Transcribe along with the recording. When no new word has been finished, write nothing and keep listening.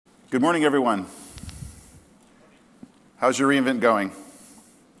Good morning, everyone. How's your reInvent going?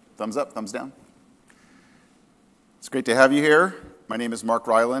 Thumbs up, thumbs down? It's great to have you here. My name is Mark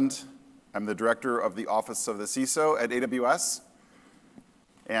Ryland. I'm the director of the Office of the CISO at AWS.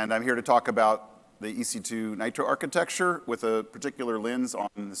 And I'm here to talk about the EC2 Nitro architecture with a particular lens on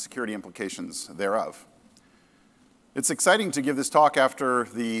the security implications thereof. It's exciting to give this talk after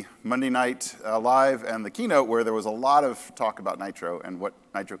the Monday Night Live and the keynote, where there was a lot of talk about Nitro and what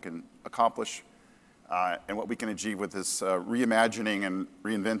Nitro can accomplish and what we can achieve with this reimagining and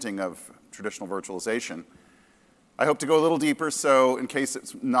reinventing of traditional virtualization. I hope to go a little deeper, so in case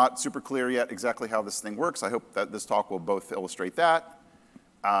it's not super clear yet exactly how this thing works, I hope that this talk will both illustrate that,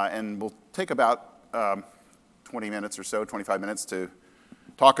 and we'll take about 20 minutes or so, 25 minutes to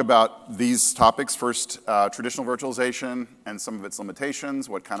talk about these topics. First, traditional virtualization and some of its limitations,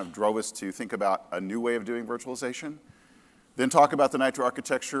 what kind of drove us to think about a new way of doing virtualization. Then talk about the Nitro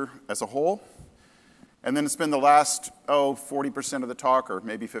architecture as a whole. And then spend the last, 40% of the talk, or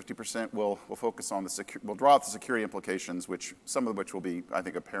maybe 50%, we'll focus on we'll draw out the security implications, some of which will be, I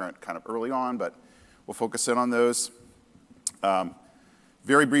think, apparent kind of early on, but we'll focus in on those.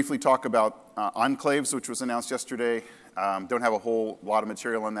 Very briefly talk about enclaves, which was announced yesterday. Don't have a whole lot of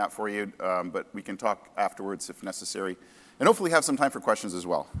material on that for you, but we can talk afterwards if necessary, and hopefully have some time for questions as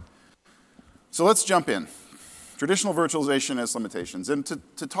well. So let's jump in. Traditional virtualization has limitations, and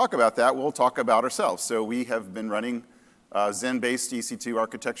to talk about that, we'll talk about ourselves. So we have been running Xen-based EC2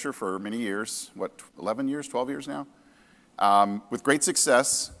 architecture for many years, 11 years, 12 years now, with great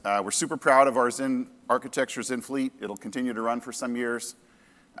success. We're super proud of our Xen architecture, Xen Fleet. It'll continue to run for some years.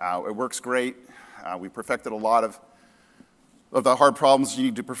 It works great. We perfected a lot of the hard problems you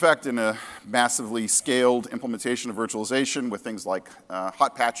need to perfect in a massively scaled implementation of virtualization with things like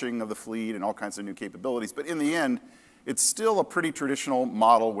hot patching of the fleet and all kinds of new capabilities. But in the end, it's still a pretty traditional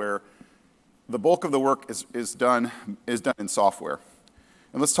model where the bulk of the work is done in software.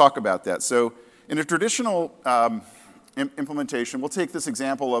 And let's talk about that. So in a traditional implementation, we'll take this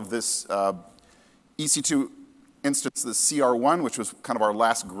example of this EC2 instance, the CR1, which was kind of our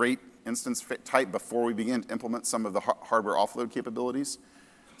last great instance type before we began to implement some of the hardware offload capabilities.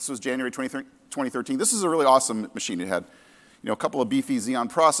 This was January 2013. This is a really awesome machine. It had, a couple of beefy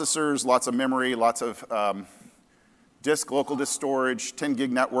Xeon processors, lots of memory, lots of local disk storage, 10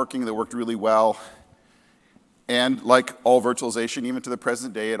 gig networking that worked really well. And like all virtualization, even to the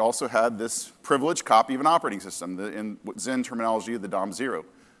present day, it also had this privileged copy of an operating system, in Xen terminology, the DOM0.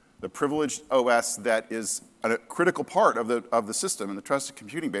 The privileged OS that is a critical part of the system and the trusted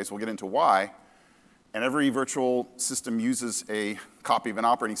computing base. We'll get into why. And every virtual system uses a copy of an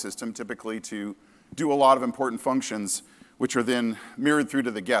operating system, typically to do a lot of important functions, which are then mirrored through to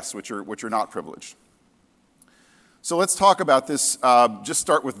the guests, which are not privileged. So let's talk about this. Just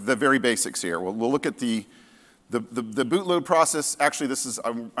start with the very basics here. We'll look at the bootload process. Actually,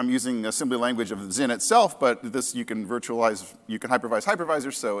 I'm using assembly language of Xen itself, but this you can hypervise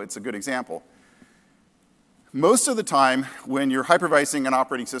hypervisors, so it's a good example. Most of the time, when you're hypervising an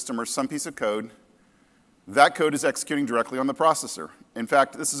operating system or some piece of code, that code is executing directly on the processor. In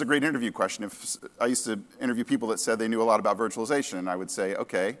fact, this is a great interview question. I used to interview people that said they knew a lot about virtualization, and I would say,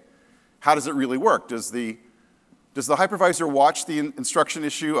 okay, how does it really work? Does the hypervisor watch the instruction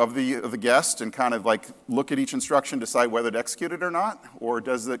issue of the guest and kind of like look at each instruction, decide whether to execute it or not? Or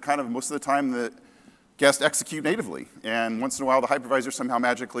does it kind of most of the time the guest execute natively? And once in a while, the hypervisor somehow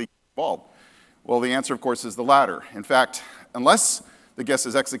magically evolved? Well, the answer, of course, is the latter. In fact, unless the guest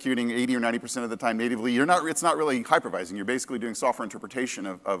is executing 80 or 90% of the time natively, it's not really hypervising. You're basically doing software interpretation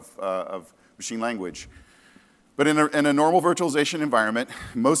of machine language. But in a normal virtualization environment,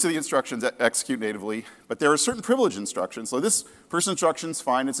 most of the instructions execute natively, but there are certain privileged instructions. So this first instruction is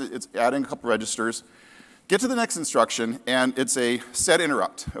fine. It's adding a couple registers. Get to the next instruction, and it's a set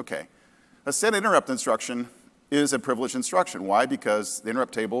interrupt. Okay. A set interrupt instruction is a privileged instruction. Why? Because the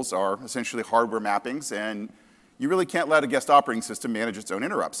interrupt tables are essentially hardware mappings, and you really can't let a guest operating system manage its own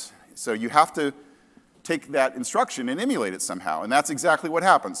interrupts. So you have to take that instruction and emulate it somehow, and that's exactly what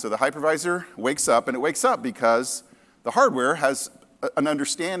happens. So the hypervisor wakes up, and it wakes up because the hardware has an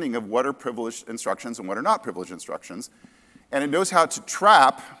understanding of what are privileged instructions and what are not privileged instructions, and it knows how to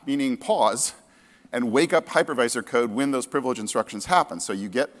trap, meaning pause, and wake up hypervisor code when those privileged instructions happen. So you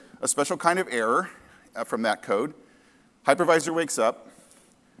get a special kind of error from that code. Hypervisor wakes up,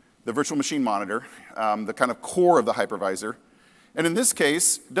 the virtual machine monitor, the kind of core of the hypervisor, and in this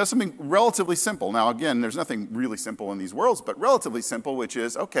case, does something relatively simple. Now, again, there's nothing really simple in these worlds, but relatively simple, which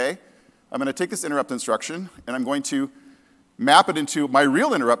is, okay, I'm going to take this interrupt instruction, and I'm going to map it into my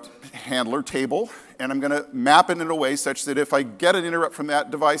real interrupt handler table, and I'm going to map it in a way such that if I get an interrupt from that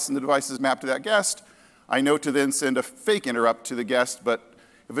device and the device is mapped to that guest, I know to then send a fake interrupt to the guest, but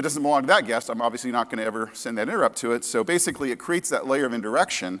if it doesn't belong to that guest, I'm obviously not going to ever send that interrupt to it. So basically, it creates that layer of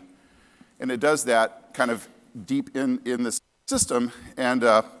indirection, and it does that kind of deep in the system. And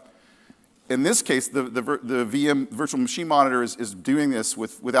in this case, the VM virtual machine monitor is doing this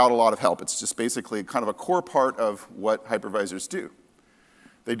without a lot of help. It's just basically kind of a core part of what hypervisors do.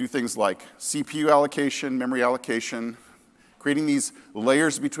 They do things like CPU allocation, memory allocation, creating these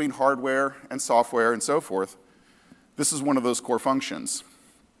layers between hardware and software and so forth. This is one of those core functions.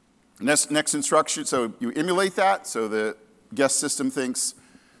 Next instruction, so you emulate that, so the guest system thinks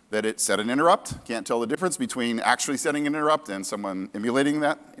that it set an interrupt, can't tell the difference between actually setting an interrupt and someone emulating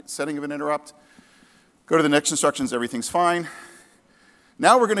that setting of an interrupt. Go to the next instructions, everything's fine.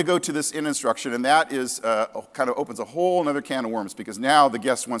 Now we're going to go to this in instruction, and that is kind of opens a whole other can of worms, because now the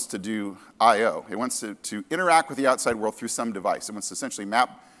guest wants to do I/O. It wants to interact with the outside world through some device. It wants to essentially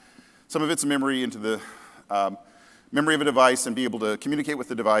map some of its memory into the memory of a device and be able to communicate with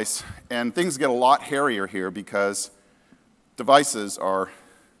the device. And things get a lot hairier here because devices are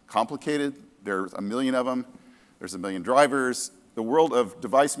complicated. There's a million of them. There's a million drivers. The world of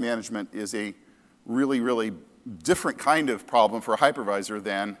device management is a really, really different kind of problem for a hypervisor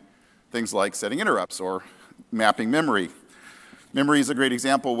than things like setting interrupts or mapping memory. Memory is a great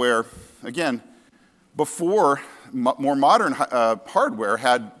example where, again, before more modern hardware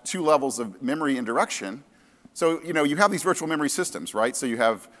had two levels of memory indirection. So, you have these virtual memory systems, right? So you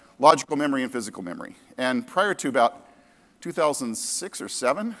have logical memory and physical memory. And prior to about 2006 or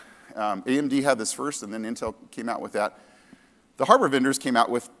 7, AMD had this first, and then Intel came out with that. The hardware vendors came out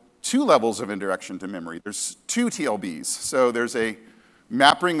with two levels of indirection to memory. There's two TLBs. So there's a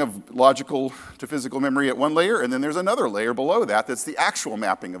mapping of logical to physical memory at one layer, and then there's another layer below that that's the actual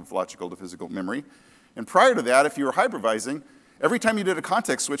mapping of logical to physical memory. And prior to that, if you were hypervising, every time you did a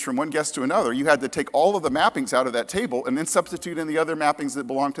context switch from one guest to another, you had to take all of the mappings out of that table and then substitute in the other mappings that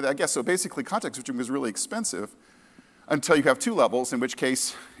belong to that guest. So basically, context switching was really expensive until you have two levels, in which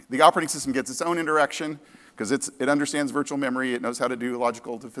case the operating system gets its own indirection, because it understands virtual memory, it knows how to do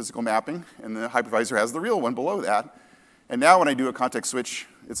logical to physical mapping, and the hypervisor has the real one below that. And now when I do a context switch,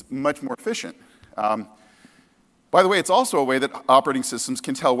 it's much more efficient. By the way, it's also a way that operating systems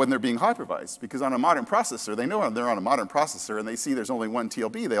can tell when they're being hypervised, because on a modern processor, they know they're on a modern processor, and they see there's only one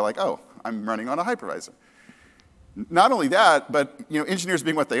TLB, they're like, oh, I'm running on a hypervisor. Not only that, but engineers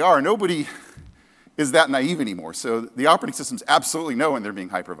being what they are, nobody is that naive anymore. So the operating systems absolutely know when they're being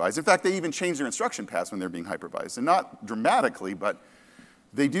hypervised. In fact, they even change their instruction paths when they're being hypervised. And not dramatically, but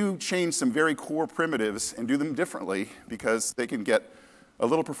they do change some very core primitives and do them differently, because they can get a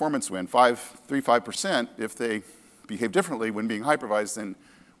little performance win, 3-5%, if they behave differently when being hypervised than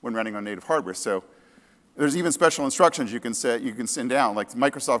when running on native hardware. So there's even special instructions you can send down. Like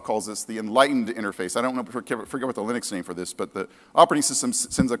Microsoft calls this the enlightened interface. I don't know, forget what the Linux name for this, but the operating system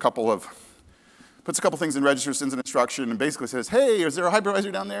puts a couple things in register, sends an instruction, and basically says, hey, is there a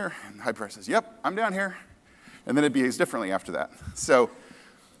hypervisor down there? And the hypervisor says, yep, I'm down here. And then it behaves differently after that. So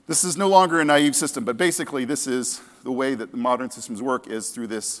this is no longer a naive system, but basically this is the way that the modern systems work, is through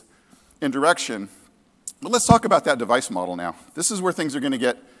this indirection. But let's talk about that device model now. This is where things are going to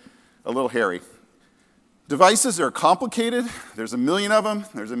get a little hairy. Devices are complicated. There's a million of them.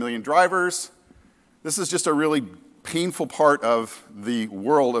 There's a million drivers. This is just a really painful part of the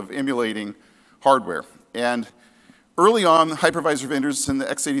world of emulating hardware. And early on, hypervisor vendors in the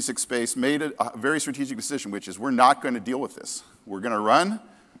x86 space made a very strategic decision, which is we're not going to deal with this. We're going to run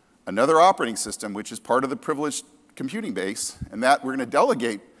another operating system, which is part of the privileged computing base, and that we're going to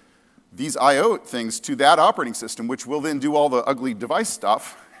delegate these I/O things to that operating system, which will then do all the ugly device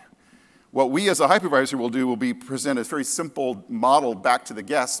stuff. What we as a hypervisor will do will be present a very simple model back to the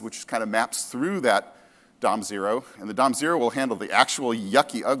guest, which kind of maps through that DOM0, and the DOM0 will handle the actual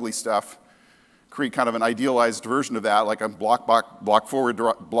yucky, ugly stuff, create kind of an idealized version of that, like a block forward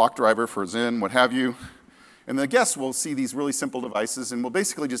block driver for Zen, what have you. And the guests will see these really simple devices and will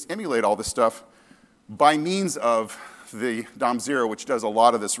basically just emulate all this stuff by means of the DOM0, which does a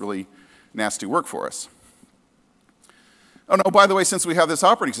lot of this really nasty work for us. Oh no, by the way, since we have this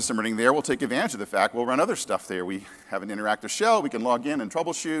operating system running there, we'll take advantage of the fact we'll run other stuff there. We have an interactive shell, we can log in and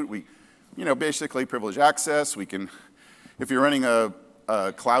troubleshoot, we basically privilege access, we can, if you're running a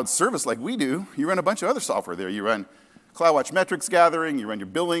cloud service like we do, you run a bunch of other software there. You run CloudWatch metrics gathering, you run your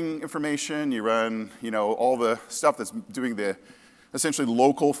billing information, you run all the stuff that's doing the essentially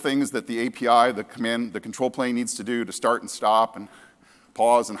local things that the API, the control plane needs to do to start and stop and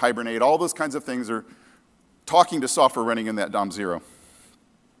pause and hibernate. All those kinds of things are talking to software running in that DOM0.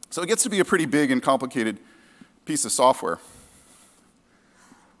 So it gets to be a pretty big and complicated piece of software.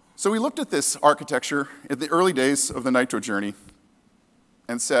 So we looked at this architecture at the early days of the Nitro journey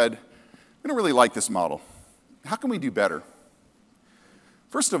and said, we don't really like this model. How can we do better?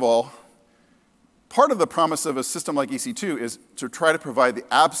 First of all, part of the promise of a system like EC2 is to try to provide the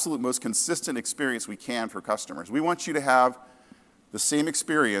absolute most consistent experience we can for customers. We want you to have the same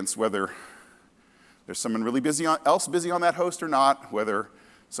experience, whether there's someone really busy on that host or not, whether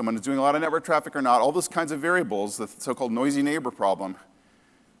someone is doing a lot of network traffic or not, all those kinds of variables, the so-called noisy neighbor problem.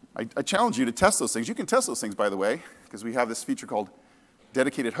 I challenge you to test those things. You can test those things, by the way, because we have this feature called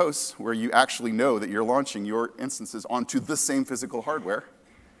dedicated hosts, where you actually know that you're launching your instances onto the same physical hardware.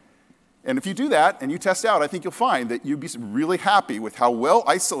 And if you do that and you test out, I think you'll find that you'd be really happy with how well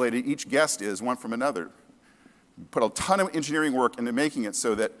isolated each guest is one from another. Put a ton of engineering work into making it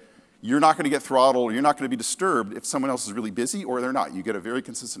so that you're not going to get throttled or you're not going to be disturbed if someone else is really busy or they're not. You get a very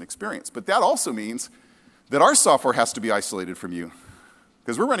consistent experience. But that also means that our software has to be isolated from you,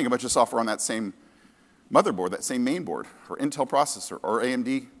 because we're running a bunch of software on that same motherboard, that same main board, or Intel processor, or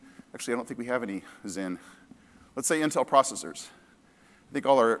AMD. Actually, I don't think we have any Zen. Let's say Intel processors. I think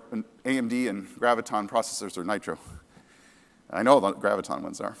all our AMD and Graviton processors are Nitro. I know the Graviton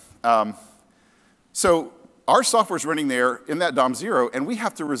ones are. So our software is running there in that DOM0, and we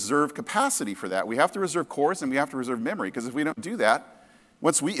have to reserve capacity for that. We have to reserve cores, and we have to reserve memory, because if we don't do that,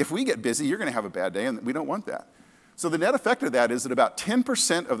 if we get busy, you're going to have a bad day, and we don't want that. So the net effect of that is that about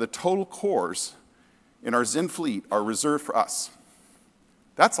 10% of the total cores in our Zen fleet are reserved for us.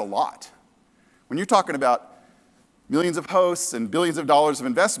 That's a lot. When you're talking about millions of hosts and billions of dollars of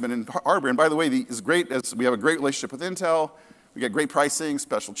investment in hardware, and by the way, as great as we have a great relationship with Intel, we get great pricing,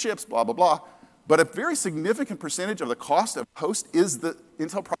 special chips, blah, blah, blah, but a very significant percentage of the cost of a host is the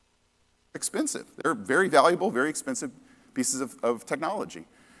Intel processor. Expensive. They're very valuable, very expensive pieces of technology.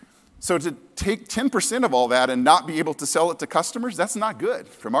 So to take 10% of all that and not be able to sell it to customers, that's not good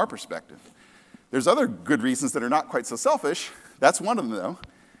from our perspective. There's other good reasons that are not quite so selfish. That's one of them, though.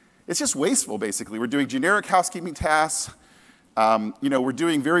 It's just wasteful, basically. We're doing generic housekeeping tasks. We're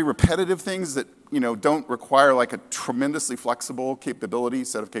doing very repetitive things that don't require like a tremendously flexible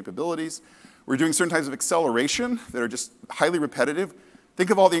set of capabilities. We're doing certain types of acceleration that are just highly repetitive.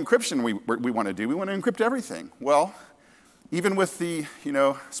 Think of all the encryption we want to do. We want to encrypt everything. Well, even with the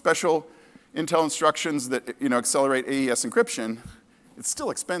special Intel instructions that accelerate AES encryption, it's still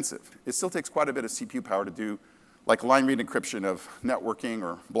expensive. It still takes quite a bit of CPU power to do like line read encryption of networking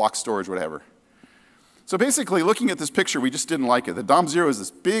or block storage, whatever. So basically, looking at this picture, we just didn't like it. The DOM0 is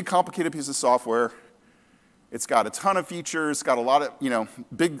this big, complicated piece of software. It's got a ton of features. It's got a lot of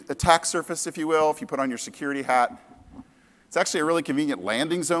big attack surface, if you will, if you put on your security hat. It's actually a really convenient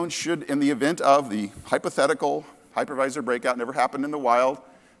landing zone should, in the event of the hypothetical hypervisor breakout, never happened in the wild,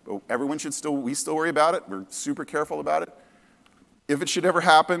 but we still worry about it. We're super careful about it. If it should ever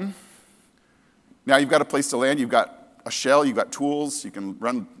happen, now you've got a place to land. You've got a shell. You've got tools. You can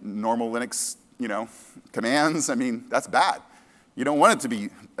run normal Linux, commands. I mean, that's bad. You don't want it to be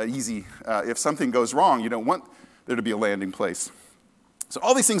easy. If something goes wrong, you don't want there to be a landing place. So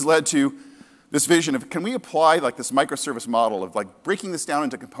all these things led to this vision of, can we apply like this microservice model of like breaking this down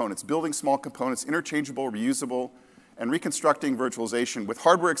into components, building small components, interchangeable, reusable, and reconstructing virtualization with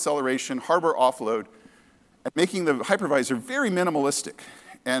hardware acceleration, hardware offload, and making the hypervisor very minimalistic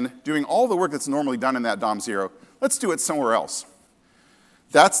and doing all the work that's normally done in that DOM0. Let's do it somewhere else.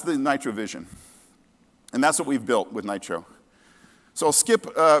 That's the Nitro vision. And that's what we've built with Nitro. So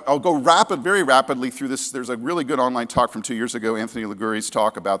I'll go very rapidly through this. There's a really good online talk from 2 years ago, Anthony Liguri's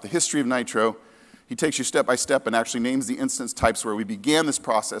talk about the history of Nitro. He takes you step by step and actually names the instance types where we began this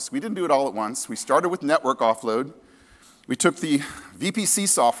process. We didn't do it all at once. We started with network offload. We took the VPC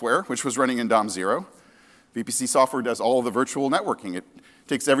software, which was running in DOM0. VPC software does all of the virtual networking. It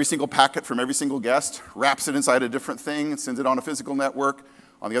takes every single packet from every single guest, wraps it inside a different thing, and sends it on a physical network.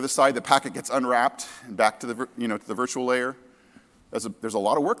 On the other side, the packet gets unwrapped and back to the virtual layer. There's a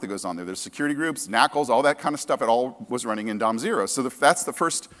lot of work that goes on there. There's security groups, NACLs, all that kind of stuff. It all was running in DOM0. So that's the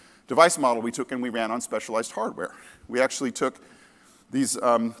first device model we took and we ran on specialized hardware. We actually took these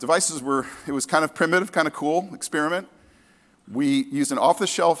devices it was kind of primitive, kind of cool experiment. We used an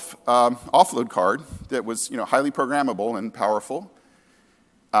off-the-shelf offload card that was highly programmable and powerful.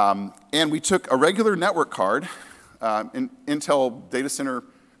 And we took a regular network card, Intel Data Center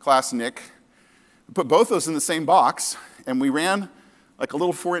class NIC, put both those in the same box, and we ran like a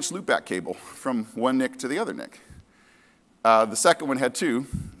little 4-inch loopback cable from one NIC to the other NIC. The second one had two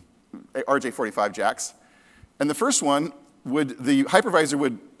RJ45 jacks. And the first one the hypervisor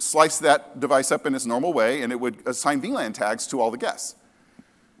would slice that device up in its normal way, and it would assign VLAN tags to all the guests.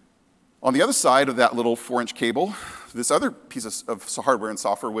 On the other side of that little 4-inch cable, this other piece of hardware and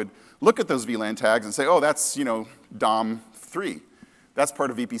software would look at those VLAN tags and say, oh, that's, DOM3. That's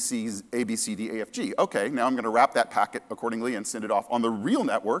part of VPC's ABCDAFG. Okay, now I'm going to wrap that packet accordingly and send it off on the real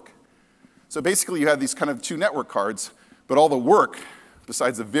network. So basically, you had these kind of 2 network cards, but all the work,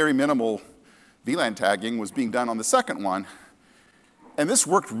 besides the very minimal VLAN tagging, was being done on the second one. And this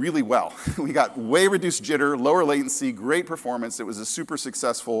worked really well. We got way reduced jitter, lower latency, great performance. It was a super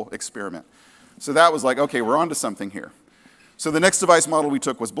successful experiment. So that was like, okay, we're on to something here. So the next device model we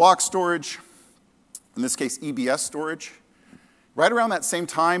took was block storage, in this case, EBS storage. Right around that same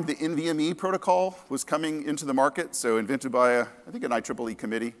time, the NVMe protocol was coming into the market, so invented by, I think, an IEEE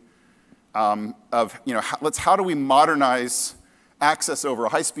committee of, how do we modernize access over a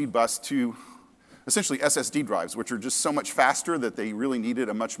high-speed bus to essentially SSD drives, which are just so much faster that they really needed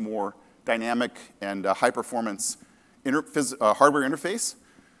a much more dynamic and high-performance hardware interface.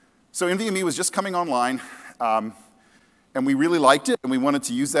 So NVMe was just coming online, and we really liked it, and we wanted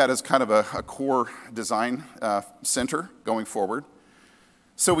to use that as kind of a core design center going forward.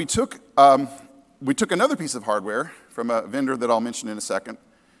 So we took another piece of hardware from a vendor that I'll mention in a second,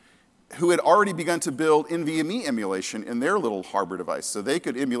 who had already begun to build NVMe emulation in their little hardware device. So they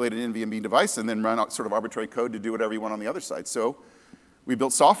could emulate an NVMe device and then run out sort of arbitrary code to do whatever you want on the other side. So we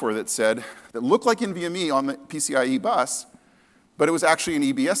built software that looked like NVMe on the PCIe bus, but it was actually an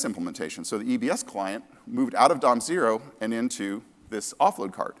EBS implementation. So the EBS client moved out of DOM0 and into this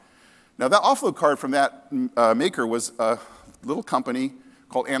offload card. Now that offload card from that maker was a little company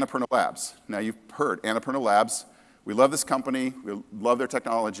called Annapurna Labs. Now you've heard Annapurna Labs. We love this company. We love their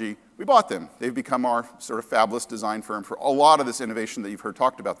technology. We bought them. They've become our sort of fabless design firm for a lot of this innovation that you've heard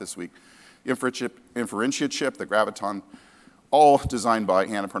talked about this week. Inferentia chip, the Graviton, all designed by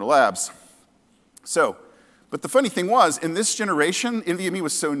Annapurna Labs. But the funny thing was, in this generation, NVMe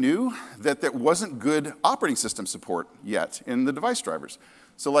was so new that there wasn't good operating system support yet in the device drivers.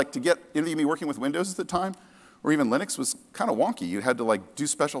 So like to get NVMe working with Windows at the time, or even Linux, was kind of wonky. You had to like do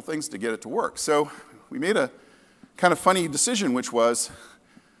special things to get it to work. So we made a kind of funny decision, which was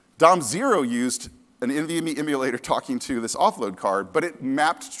DOM0 used an NVMe emulator talking to this offload card, but it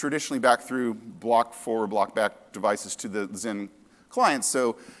mapped traditionally back through block forward, block back devices to the Xen clients,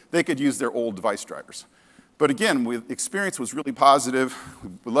 so they could use their old device drivers. But again, the experience was really positive.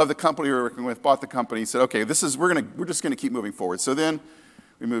 We loved the company we were working with, bought the company, said, okay, we're just gonna keep moving forward. So then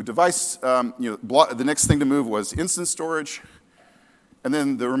we moved device, the next thing to move was instance storage, and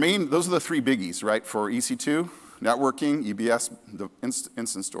then those are the 3 biggies, right, for EC2. Networking, EBS, the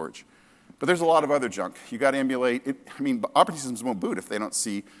instance storage. But there's a lot of other junk. You got to emulate it. I mean, operating systems won't boot if they don't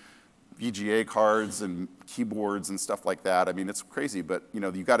see VGA cards and keyboards and stuff like that. I mean, it's crazy, but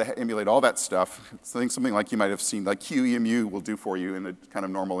you got to emulate all that stuff. Something like you might have seen, like QEMU will do for you in a kind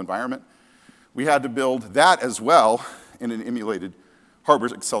of normal environment. We had to build that as well in an emulated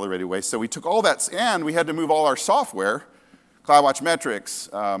hardware accelerated way. So we took all that, and we had to move all our software, CloudWatch metrics,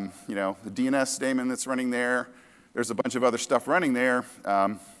 the DNS daemon that's running there. There's a bunch of other stuff running there.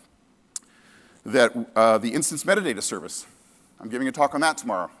 The instance metadata service. I'm giving a talk on that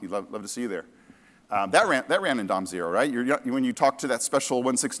tomorrow. You'd love to see you there. That ran in DOM0, right? When you talk to that special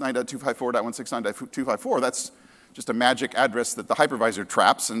 169.254.169.254, that's just a magic address that the hypervisor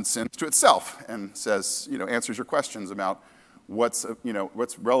traps and sends to itself and says, answers your questions about what's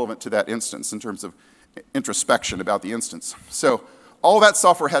relevant to that instance in terms of introspection about the instance. So all that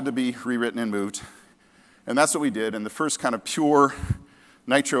software had to be rewritten and moved. And that's what we did. And the first kind of pure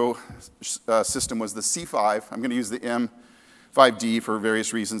Nitro system was the C5. I'm going to use the M5D for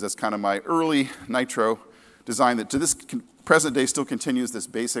various reasons. That's kind of my early Nitro design that to this present day still continues this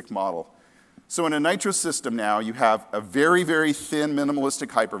basic model. So in a Nitro system now, you have a very, very thin minimalistic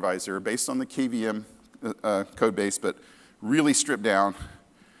hypervisor based on the KVM code base, but really stripped down.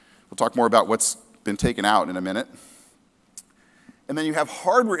 We'll talk more about what's been taken out in a minute. And then you have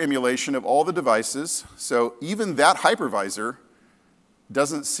hardware emulation of all the devices. So even that hypervisor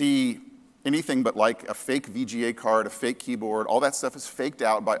doesn't see anything but like a fake VGA card, a fake keyboard. All that stuff is faked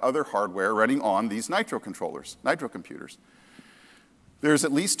out by other hardware running on these Nitro controllers, Nitro computers. There's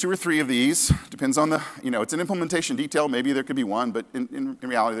at least 2 or 3 of these. Depends on the, it's an implementation detail. Maybe there could be 1, but in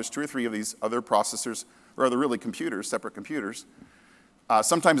reality, there's 2 or 3 of these other processors, or other really computers, separate computers.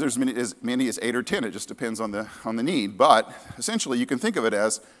 Sometimes there's as many as 8 or 10. It just depends on the need. But essentially, you can think of it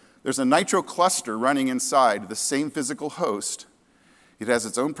as there's a Nitro cluster running inside the same physical host. It has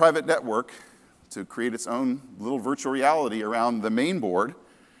its own private network to create its own little virtual reality around the main board.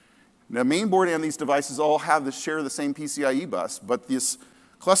 Now, mainboard and these devices all share the same PCIe bus, but this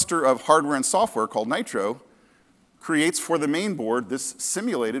cluster of hardware and software called Nitro creates for the mainboard this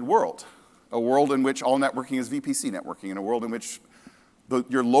simulated world, a world in which all networking is VPC networking, and a world in which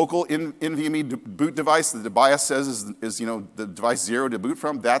your local NVMe boot device that the BIOS says is the device 0 to boot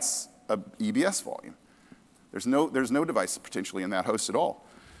from, that's a EBS volume. There's no device potentially in that host at all.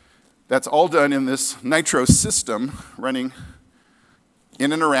 That's all done in this Nitro system running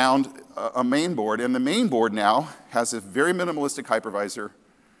in and around a mainboard, and the mainboard now has a very minimalistic hypervisor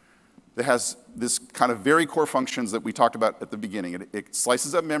that has this kind of very core functions that we talked about at the beginning. It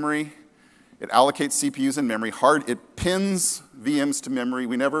slices up memory, it allocates CPUs in memory, it pins VMs to memory.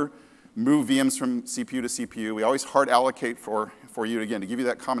 We never move VMs from CPU to CPU. We always hard allocate for you, again, to give you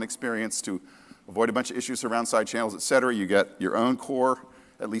that common experience, to avoid a bunch of issues around side channels, et cetera. You get your own core,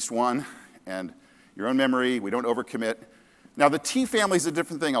 at least one, and your own memory. We don't overcommit. Now, the T family is a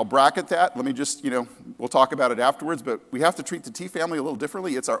different thing. I'll bracket that. Let me just, we'll talk about it afterwards, but we have to treat the T family a little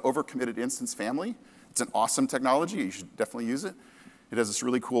differently. It's our overcommitted instance family. It's an awesome technology. You should definitely use it. It has this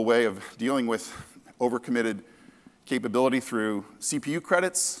really cool way of dealing with overcommitted capability through CPU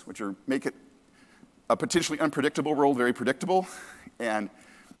credits, which make it a potentially unpredictable world very predictable. And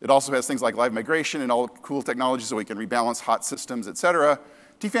it also has things like live migration and all cool technology so we can rebalance hot systems, et cetera.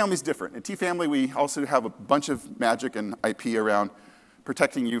 T-family is different. In T-family, we also have a bunch of magic and IP around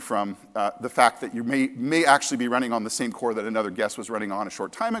protecting you from the fact that you may actually be running on the same core that another guest was running on a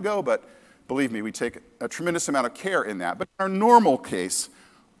short time ago, but believe me, we take a tremendous amount of care in that. But in our normal case,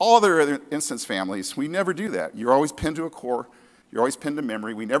 all other instance families, we never do that. You're always pinned to a core. You're always pinned to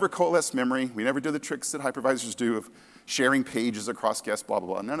memory. We never coalesce memory. We never do the tricks that hypervisors do of sharing pages across guests, blah,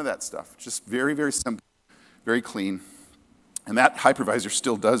 blah, blah. None of that stuff. Just very, very simple, very clean. And that hypervisor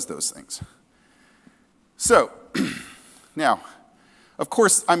still does those things. So now, of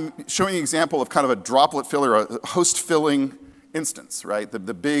course, I'm showing an example of kind of a droplet filler, a host filling instance, right?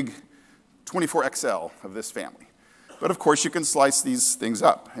 The big 24XL of this family. But of course, you can slice these things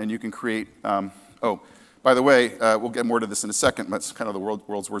up, and you can create, by the way, we'll get more to this in a second. That's kind of the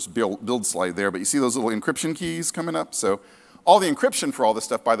world's worst build slide there. But you see those little encryption keys coming up? So all the encryption for all this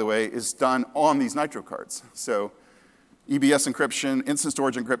stuff, by the way, is done on these Nitro cards. So EBS encryption, instant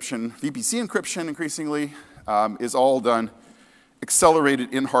storage encryption, VPC encryption increasingly is all done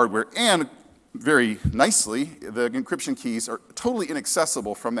accelerated in hardware. And very nicely, the encryption keys are totally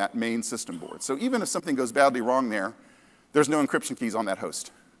inaccessible from that main system board. So even if something goes badly wrong there, there's no encryption keys on that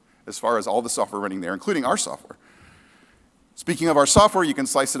host as far as all the software running there, including our software. Speaking of our software, you can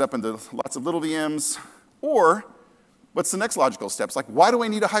slice it up into lots of little VMs. Or what's the next logical steps? Like, why do I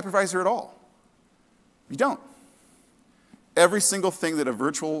need a hypervisor at all? You don't. Every single thing that a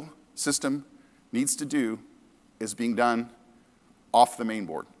virtual system needs to do is being done off the main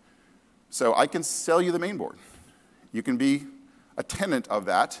board. So I can sell you the main board. You can be a tenant of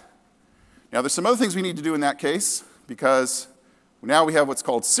that. Now, there's some other things we need to do in that case, because now we have what's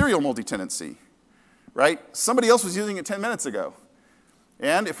called serial multi-tenancy, right? Somebody else was using it 10 minutes ago.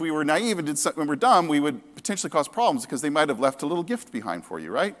 And if we were naive and did something when we're dumb, we would potentially cause problems because they might have left a little gift behind for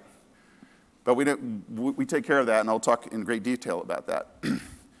you, right? But we take care of that, and I'll talk in great detail about that.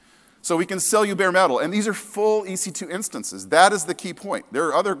 So we can sell you bare metal, and these are full EC2 instances. That is the key point. There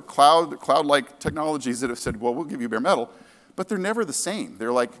are other cloud-like technologies that have said, well, we'll give you bare metal, but they're never the same.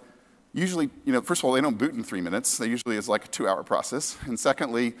 They're like, usually, first of all, they don't boot in 3 minutes. They usually is like a 2-hour process. And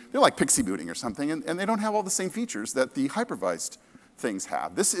secondly, they're like pixie booting or something, and they don't have all the same features that the hypervised things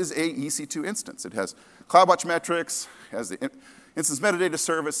have. This is a EC2 instance. It has CloudWatch metrics, it has the instance metadata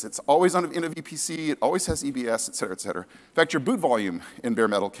service, it's always in a VPC, it always has EBS, et cetera, et cetera. In fact, your boot volume in bare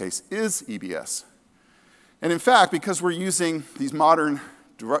metal case is EBS. And in fact, because we're using these modern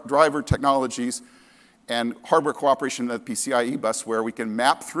driver technologies and hardware cooperation in the PCIe bus where we can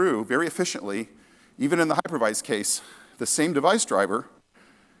map through very efficiently, even in the hypervised case, the same device driver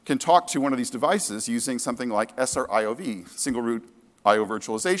can talk to one of these devices using something like SRIOV, single root IO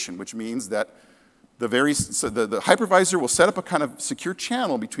virtualization, which means that the hypervisor will set up a kind of secure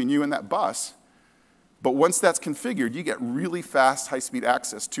channel between you and that bus, but once that's configured, you get really fast, high-speed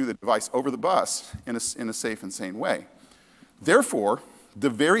access to the device over the bus in a safe and sane way. Therefore,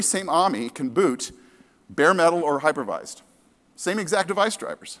 the very same AMI can boot bare metal or hypervised. Same exact device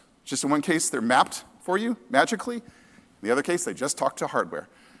drivers. Just in one case, they're mapped for you magically. In the other case, they just talk to hardware.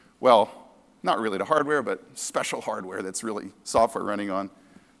 Well, not really to hardware, but special hardware that's really software running on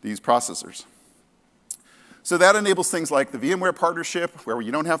these processors. So that enables things like the VMware partnership, where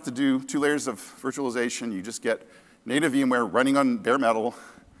you don't have to do 2 layers of virtualization. You just get native VMware running on bare metal.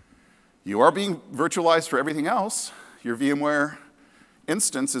 You are being virtualized for everything else. Your VMware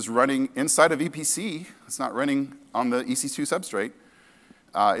instance is running inside of VPC. It's not running on the EC2 substrate.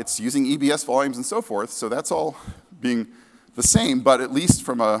 It's using EBS volumes and so forth, so that's all being the same, but at least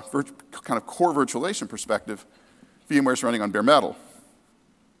from a kind of core virtualization perspective, VMware is running on bare metal.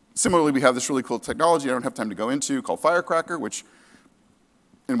 Similarly, we have this really cool technology I don't have time to go into called Firecracker,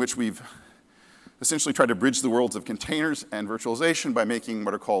 in which we've essentially tried to bridge the worlds of containers and virtualization by making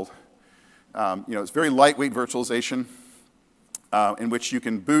what are called, it's very lightweight virtualization, in which you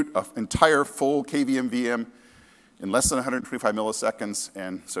can boot an entire full KVM VM in less than 125 milliseconds,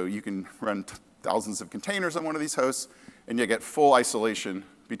 and so you can run thousands of containers on one of these hosts, and you get full isolation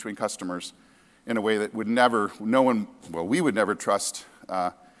between customers in a way that would never, we would never trust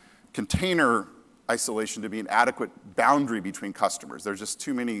container isolation to be an adequate boundary between customers. There's just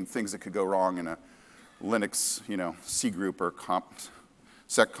too many things that could go wrong in a Linux, C group or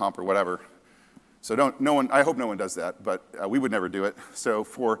seccomp or whatever. So I hope no one does that, but we would never do it. So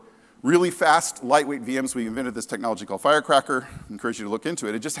for really fast, lightweight VMs, we invented this technology called Firecracker. I encourage you to look into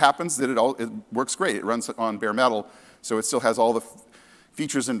it. It just happens that it works great. It runs on bare metal, so it still has all the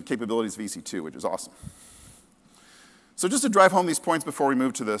features and capabilities of EC2, which is awesome. So just to drive home these points before we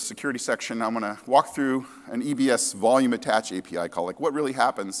move to the security section, I'm going to walk through an EBS volume attach API call, like what really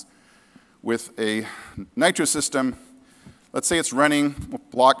happens with a Nitro system. Let's say it's running,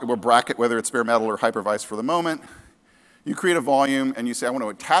 we'll bracket whether it's bare metal or hypervised for the moment. You create a volume, and you say, I want to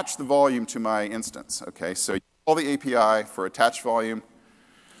attach the volume to my instance. Okay, so you call the API for attach volume.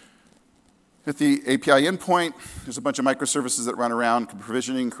 At the API endpoint, there's a bunch of microservices that run around,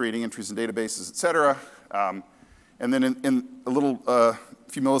 provisioning, creating entries in databases, et cetera. And then in a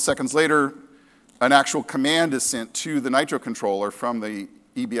few milliseconds later, an actual command is sent to the Nitro controller from the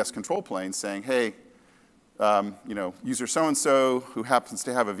EBS control plane saying, hey, user so-and-so who happens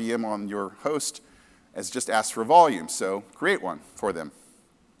to have a VM on your host has just asked for volume, so create one for them.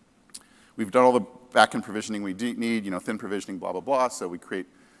 We've done all the backend provisioning we need, thin provisioning, blah, blah, blah, so we create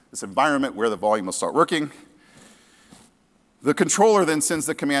this environment where the volume will start working. The controller then sends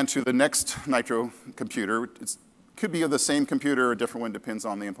the command to the next Nitro computer. It could be of the same computer or a different one, depends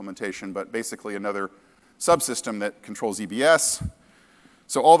on the implementation, but basically another subsystem that controls EBS.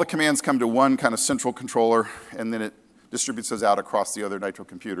 So all the commands come to one kind of central controller, and then it distributes those out across the other Nitro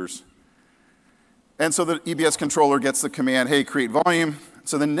computers. And so the EBS controller gets the command, hey, create volume.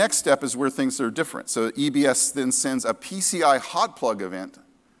 So the next step is where things are different. So EBS then sends a PCI hot plug event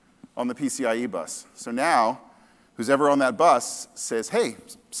on the PCIe bus. So now, who's ever on that bus says, hey,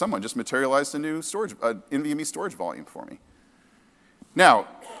 someone just materialized a new storage, NVMe storage volume for me. Now,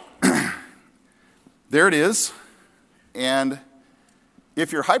 there it is. And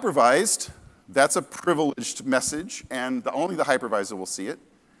if you're hypervised, that's a privileged message, and only the hypervisor will see it.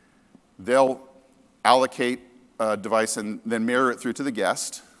 They'll allocate a device and then mirror it through to the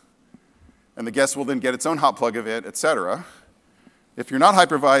guest. And the guest will then get its own hot plug event, et cetera. If you're not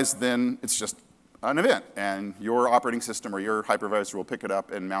hypervised, then it's just an event. And your operating system or your hypervisor will pick it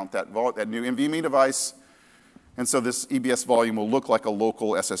up and mount that new NVMe device. And so this EBS volume will look like a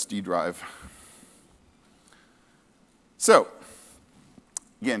local SSD drive. So,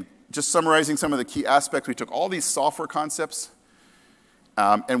 again, just summarizing some of the key aspects, we took all these software concepts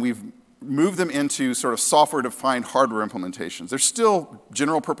and we've moved them into sort of software-defined hardware implementations. There's still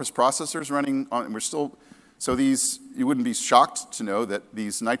general-purpose processors running on, and so these, you wouldn't be shocked to know that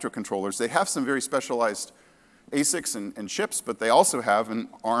these Nitro controllers, they have some very specialized ASICs and chips, but they also have an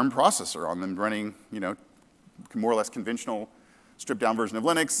ARM processor on them running, more or less conventional stripped-down version of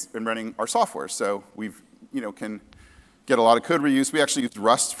Linux and running our software. So we've, can get a lot of code reuse. We actually used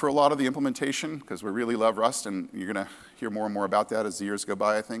Rust for a lot of the implementation because we really love Rust, and you're going to hear more and more about that as the years go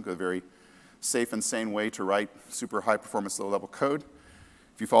by, I think, a very safe and sane way to write super high-performance, low-level code.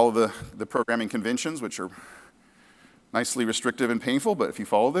 If you follow the programming conventions, which are nicely restrictive and painful, but if you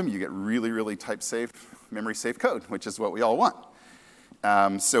follow them, you get really, really type-safe, memory-safe code, which is what we all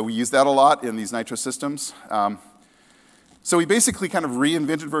want. So we use that a lot in these Nitro systems. So we basically kind of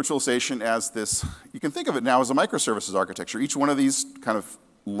reinvented virtualization as this, you can think of it now as a microservices architecture. Each one of these kind of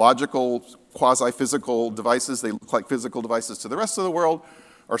logical, quasi-physical devices, they look like physical devices to the rest of the world,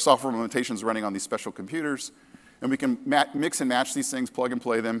 are software implementations running on these special computers. And we can mix and match these things, plug and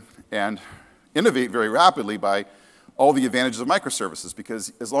play them, and innovate very rapidly by all the advantages of microservices,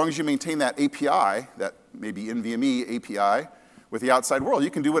 because as long as you maintain that API, that maybe NVMe API, with the outside world,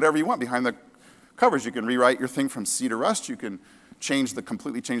 you can do whatever you want behind the covers. You can rewrite your thing from C to Rust. You can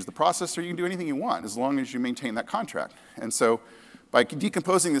completely change the processor. You can do anything you want as long as you maintain that contract. And so by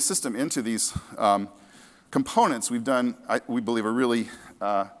decomposing the system into these components, we've done, we believe, a really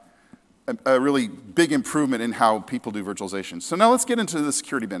a really big improvement in how people do virtualization. So now let's get into the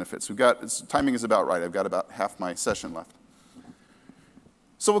security benefits. Timing is about right. I've got about half my session left.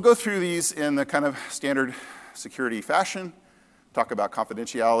 So we'll go through these in the kind of standard security fashion, talk about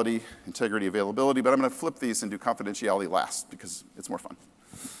confidentiality, integrity, availability, but I'm going to flip these and do confidentiality last because it's more fun.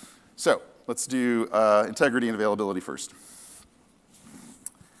 So let's do integrity and availability first.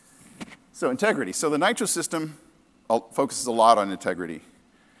 So integrity. So the Nitro system focuses a lot on integrity.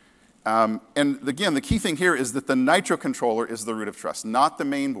 And again, the key thing here is that the Nitro controller is the root of trust, not the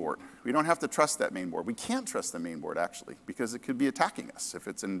main board. We don't have to trust that main board. We can't trust the main board, actually, because it could be attacking us if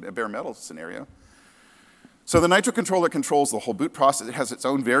it's in a bare metal scenario. So the Nitro controller controls the whole boot process. It has its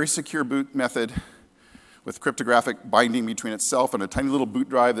own very secure boot method with cryptographic binding between itself and a tiny little boot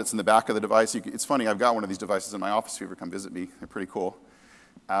drive that's in the back of the device. It's funny, I've got one of these devices in my office if you ever come visit me. They're pretty cool.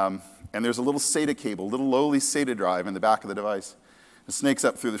 And there's a little SATA cable, little lowly SATA drive in the back of the device. It snakes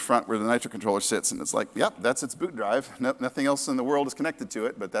up through the front where the Nitro controller sits, and it's like, yep, that's its boot drive. Nothing else in the world is connected to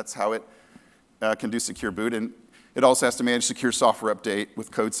it, but that's how it can do secure boot. And it also has to manage secure software update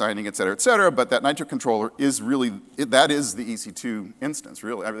with code signing, et cetera, but that Nitro controller is really, that is the EC2 instance,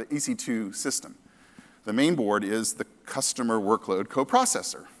 really, the EC2 system. The main board is the customer workload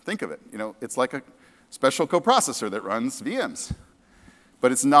coprocessor. Think of it, it's like a special coprocessor that runs VMs.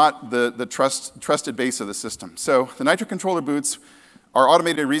 But it's not the trusted base of the system. So the Nitro controller boots, our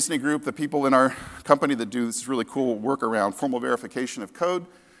automated reasoning group, the people in our company that do this really cool work around formal verification of code,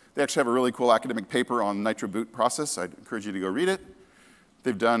 they actually have a really cool academic paper on Nitro boot process. I'd encourage you to go read it.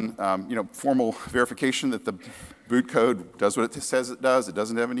 They've done formal verification that the boot code does what it says it does. It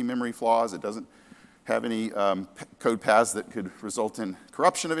doesn't have any memory flaws. It doesn't have any code paths that could result in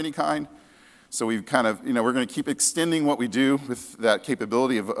corruption of any kind. So we've kind of, we're going to keep extending what we do with that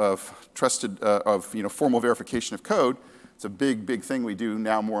capability of trusted, formal verification of code. It's a big, big thing we do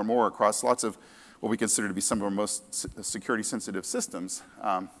now more and more across lots of what we consider to be some of our most security-sensitive systems.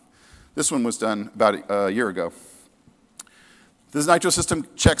 This one was done about a year ago. This Nitro system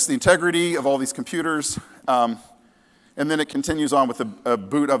checks the integrity of all these computers, and then it continues on with a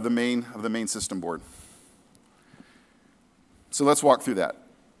boot of the main system board. So let's walk through that.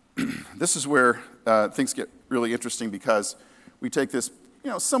 This is where things get really interesting because we take this,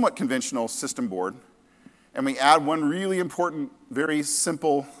 somewhat conventional system board, and we add one really important, very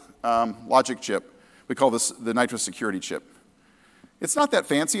simple logic chip. We call this the Nitro security chip. It's not that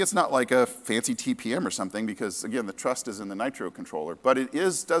fancy. It's not like a fancy TPM or something because, again, the trust is in the Nitro controller. But it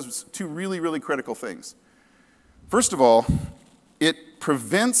does two really, really critical things. First of all, it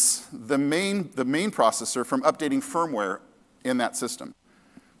prevents the main processor from updating firmware in that system.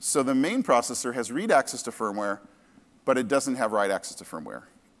 So the main processor has read access to firmware, but it doesn't have write access to firmware.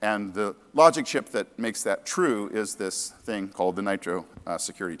 And the logic chip that makes that true is this thing called the Nitro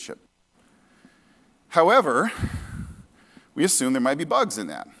security chip. However, we assume there might be bugs in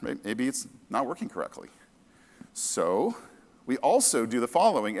that. Right? Maybe it's not working correctly. So we also do the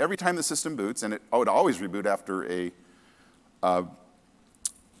following. Every time the system boots, and it would always reboot after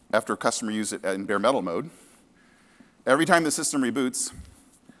a customer uses it in bare metal mode, every time the system reboots,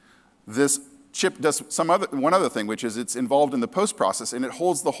 this chip does one other thing, which is it's involved in the post process, and it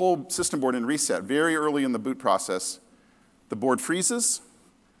holds the whole system board in reset. Very early in the boot process, the board freezes,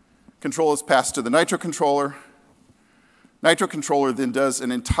 control is passed to the Nitro controller. Nitro controller then does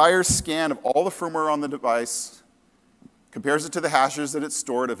an entire scan of all the firmware on the device, compares it to the hashes that it's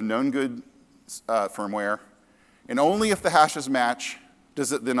stored of known good firmware, and only if the hashes match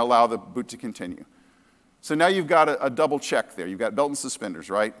does it then allow the boot to continue. So now you've got a double check there. You've got belt and suspenders,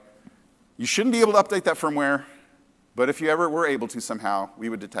 right? You shouldn't be able to update that firmware, but if you ever were able to somehow, we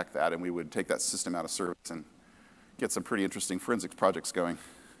would detect that, and we would take that system out of service and get some pretty interesting forensics projects going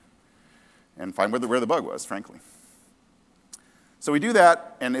and find where the bug was, frankly. So we do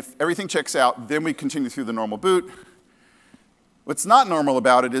that, and if everything checks out, then we continue through the normal boot. What's not normal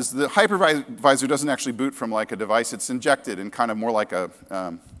about it is the hypervisor doesn't actually boot from like a device. It's injected in kind of more like a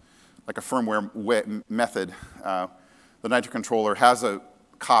firmware method. The Nitro controller has a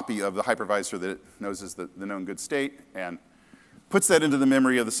copy of the hypervisor that it knows is the known good state and puts that into the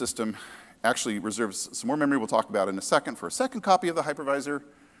memory of the system, actually reserves some more memory we'll talk about in a second for a second copy of the hypervisor,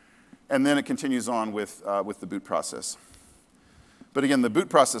 and then it continues on with the boot process. But again, the boot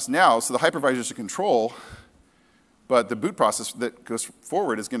process now, so the hypervisor is in control, but the boot process that goes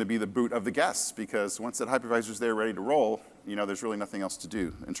forward is going to be the boot of the guests because once that hypervisor is there ready to roll, there's really nothing else to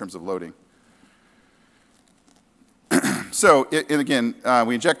do in terms of loading. So, again,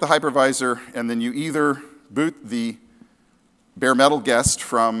 we inject the hypervisor, and then you either boot the bare metal guest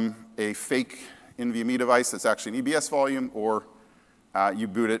from a fake NVMe device that's actually an EBS volume, or you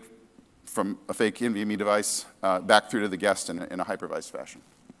boot it from a fake NVMe device back through to the guest in a hypervised fashion.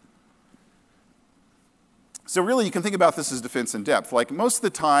 So really, you can think about this as defense in depth. Like most of the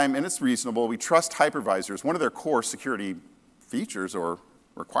time, and it's reasonable, we trust hypervisors. One of their core security features or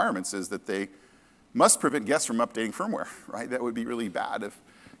requirements is that they must prevent guests from updating firmware, right? That would be really bad if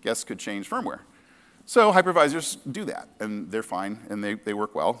guests could change firmware. So hypervisors do that, and they're fine, and they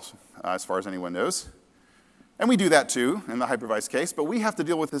work well, as far as anyone knows. And we do that too in the hypervised case, but we have to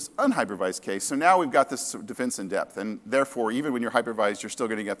deal with this unhypervised case. So now we've got this defense in depth, and therefore, even when you're hypervised, you're still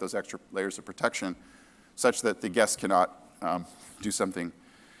going to get those extra layers of protection such that the guest cannot do something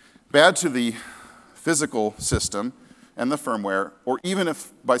bad to the physical system and the firmware, or even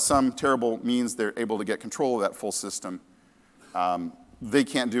if by some terrible means they're able to get control of that full system, they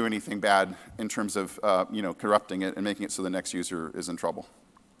can't do anything bad in terms of corrupting it and making it so the next user is in trouble.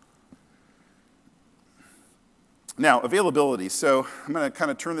 Now, availability. So I'm going to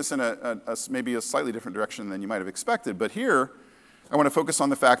kind of turn this in maybe a slightly different direction than you might have expected. But here, I want to focus on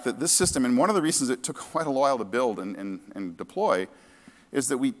the fact that this system, and one of the reasons it took quite a while to build and deploy, is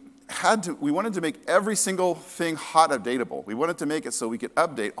that we wanted to make every single thing hot updatable. We wanted to make it so we could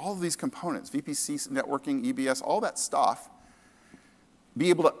update all of these components, VPC, networking, EBS, all that stuff, be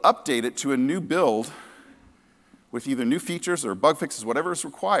able to update it to a new build with either new features or bug fixes, whatever is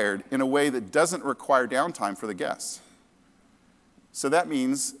required, in a way that doesn't require downtime for the guests. So that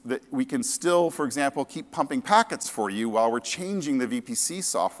means that we can still, for example, keep pumping packets for you while we're changing the VPC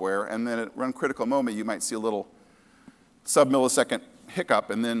software, and then at one critical moment, you might see a little sub-millisecond hiccup,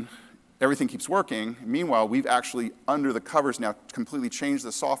 and then everything keeps working. Meanwhile, we've actually, under the covers now, completely changed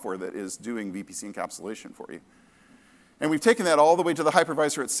the software that is doing VPC encapsulation for you. And we've taken that all the way to the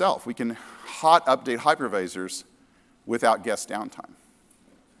hypervisor itself. We can hot update hypervisors without guest downtime.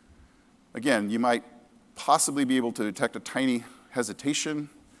 Again, you might possibly be able to detect a tiny hesitation,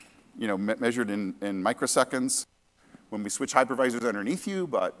 measured in microseconds when we switch hypervisors underneath you,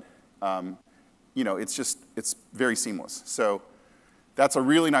 but it's very seamless. So that's a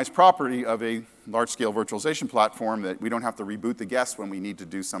really nice property of a large-scale virtualization platform, that we don't have to reboot the guest when we need to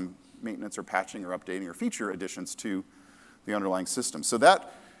do some maintenance or patching or updating or feature additions to the underlying system. So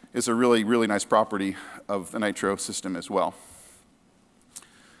that is a really, really nice property of the Nitro system as well.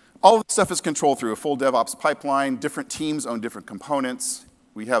 All of this stuff is controlled through a full DevOps pipeline. Different teams own different components.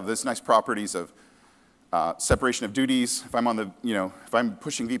 We have this nice properties of separation of duties. If I'm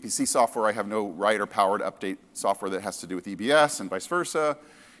pushing VPC software, I have no right or power to update software that has to do with EBS, and vice versa.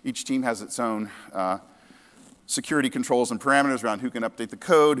 Each team has its own security controls and parameters around who can update the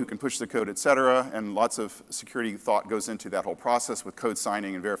code, who can push the code, et cetera, and lots of security thought goes into that whole process with code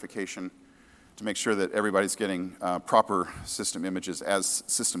signing and verification to make sure that everybody's getting proper system images as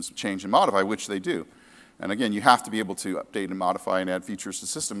systems change and modify, which they do. And again, you have to be able to update and modify and add features to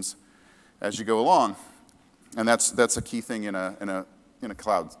systems as you go along. And that's a key thing in a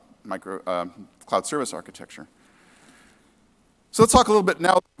cloud service architecture. So let's talk a little bit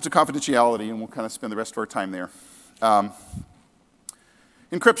now to confidentiality, and we'll kind of spend the rest of our time there.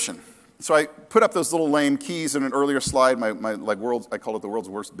 Encryption. So I put up those little lame keys in an earlier slide, I called it the world's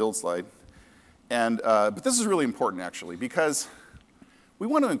worst build slide. But this is really important, actually, because we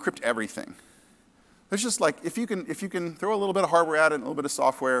want to encrypt everything. There's just like, if you can throw a little bit of hardware at it and a little bit of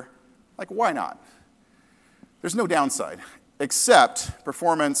software, like, why not? There's no downside, except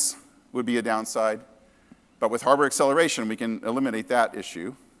performance would be a downside. But with hardware acceleration, we can eliminate that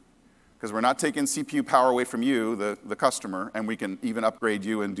issue, because we're not taking CPU power away from you, the customer, and we can even upgrade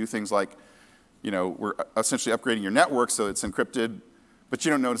you and do things like, we're essentially upgrading your network so it's encrypted, but you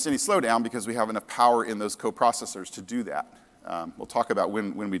don't notice any slowdown because we have enough power in those coprocessors to do that. We'll talk about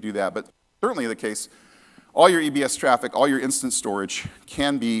when we do that, but certainly the case, all your EBS traffic, all your instance storage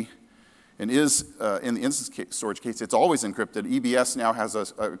can be and is, in the instance storage case, it's always encrypted. EBS now has a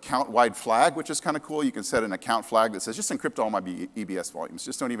account-wide flag, which is kind of cool. You can set an account flag that says, just encrypt all my EBS volumes.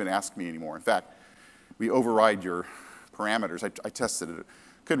 Just don't even ask me anymore. In fact, we override your parameters. I tested it.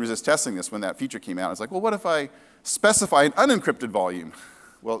 Couldn't resist testing this when that feature came out. I was like, well, what if I specify an unencrypted volume?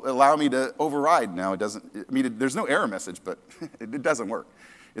 Well, allow me to override. Now, it doesn't, there's no error message, but it doesn't work.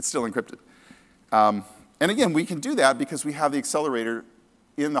 It's still encrypted. And again, we can do that because we have the accelerator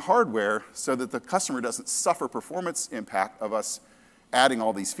in the hardware so that the customer doesn't suffer performance impact of us adding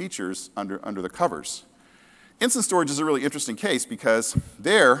all these features under the covers. Instance storage is a really interesting case because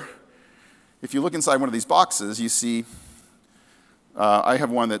there, if you look inside one of these boxes, you see I have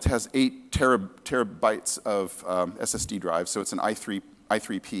one that has 8 terabytes of SSD drive, so it's an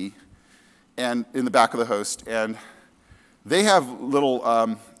i3P, and in the back of the host. And they have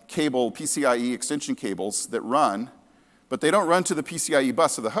little cable, PCIe extension cables that run but they don't run to the PCIe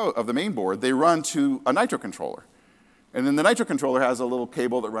bus of the main board. They run to a Nitro controller. And then the Nitro controller has a little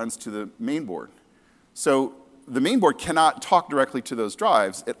cable that runs to the main board. So the main board cannot talk directly to those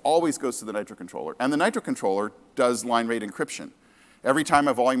drives. It always goes to the Nitro controller. And the Nitro controller does line rate encryption. Every time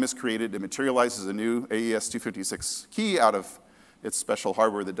a volume is created, it materializes a new AES-256 key out of its special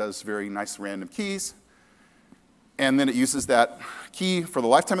hardware that does very nice random keys. And then it uses that key for the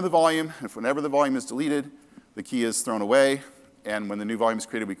lifetime of the volume. If whenever the volume is deleted, the key is thrown away. And when the new volume is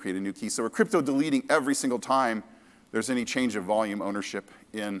created, we create a new key. So we're crypto deleting every single time there's any change of volume ownership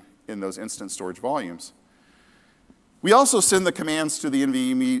in those instant storage volumes. We also send the commands to the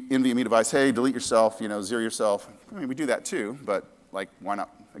NVMe device, hey, delete yourself, zero yourself. I mean, we do that too, but like, why not?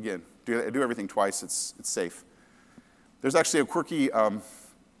 Again, do everything twice, it's safe. There's actually a quirky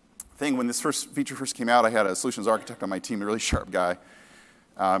thing. When this feature first came out, I had a solutions architect on my team, a really sharp guy,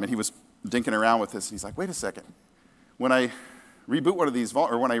 and he was dinking around with this, and he's like, wait a second. When I reboot one of these,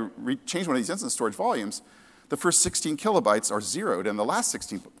 or when I change one of these instant storage volumes, the first 16 kilobytes are zeroed, and the last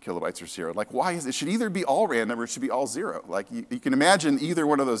 16 kilobytes are zeroed. Like, why is it? It should either be all random or it should be all zero. Like, you can imagine either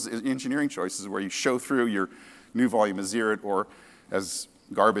one of those engineering choices where you show through your new volume as zeroed or as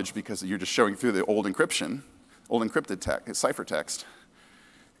garbage because you're just showing through the old encryption, old encrypted ciphertext.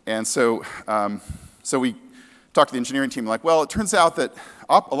 And so, so we talked to the engineering team, like, well, it turns out that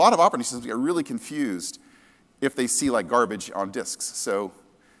a lot of operating systems get really confused if they see like garbage on disks. So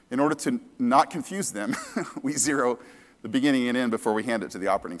in order to not confuse them, we zero the beginning and end before we hand it to the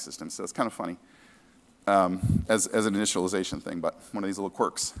operating system. So it's kind of funny as an initialization thing, but one of these little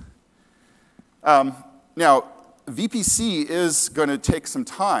quirks. Now, VPC is going to take some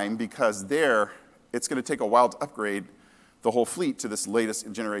time because it's going to take a while to upgrade the whole fleet to this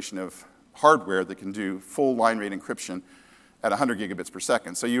latest generation of hardware that can do full line rate encryption at 100 gigabits per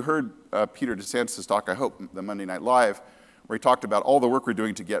second. So you heard Peter DeSantis' talk, I hope, the Monday Night Live, where he talked about all the work we're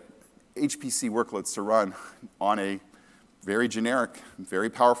doing to get HPC workloads to run on a very generic, very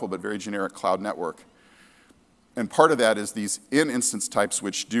powerful, but very generic cloud network. And part of that is these in-instance types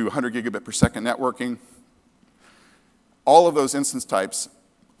which do 100 gigabit per second networking. All of those instance types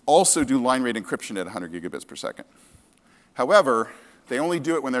also do line rate encryption at 100 gigabits per second. However, they only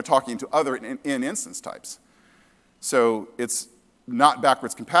do it when they're talking to other in-instance types. So it's not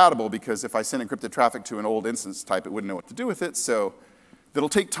backwards compatible because if I send encrypted traffic to an old instance type, it wouldn't know what to do with it. So it'll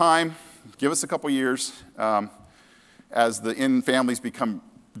take time, give us a couple years. As the in families become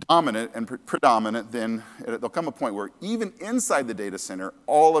dominant and predominant, then there'll come a point where even inside the data center,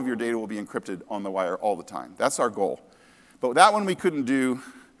 all of your data will be encrypted on the wire all the time. That's our goal. But that one we couldn't do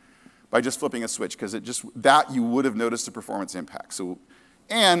by just flipping a switch, because that you would have noticed a performance impact. So,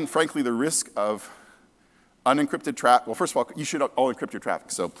 and frankly, the risk of unencrypted traffic, well, first of all, you should all encrypt your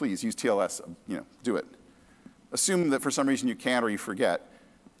traffic, so please use TLS, do it. Assume that for some reason you can't or you forget.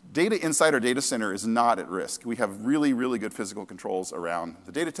 Data inside our data center is not at risk. We have really, really good physical controls around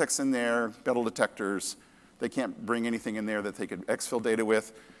the data techs in there, metal detectors. They can't bring anything in there that they could exfil data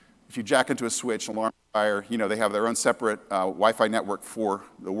with. If you jack into a switch, alarm fire, they have their own separate Wi-Fi network for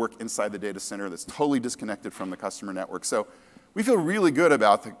the work inside the data center that's totally disconnected from the customer network. So we feel really good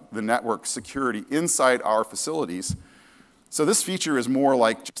about the network security inside our facilities. So this feature is more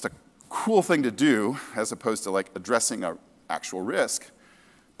like just a cool thing to do as opposed to like addressing an actual risk.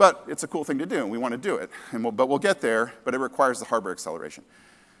 But it's a cool thing to do, and we want to do it. But we'll get there, but it requires the hardware acceleration.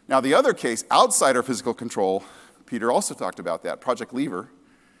 Now, the other case, outside our physical control, Peter also talked about that, Project Lever,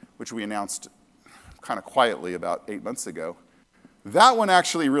 which we announced kind of quietly about 8 months ago. That one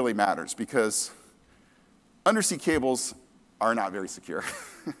actually really matters because undersea cables are not very secure.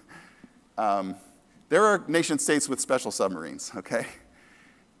 There are nation states with special submarines, okay?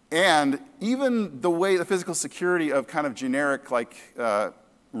 And even the physical security of kind of generic,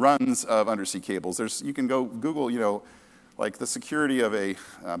 runs of undersea cables. You can go Google, like the security of a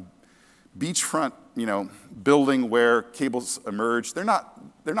beachfront, building where cables emerge.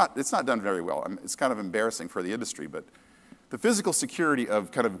 It's not done very well. It's kind of embarrassing for the industry, but the physical security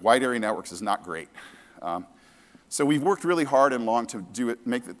of kind of wide area networks is not great. So we've worked really hard and long to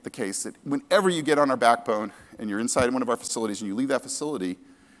make it the case that whenever you get on our backbone and you're inside one of our facilities and you leave that facility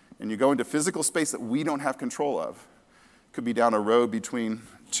and you go into physical space that we don't have control of, it could be down a road between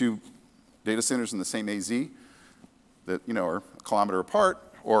two data centers in the same AZ that are a kilometer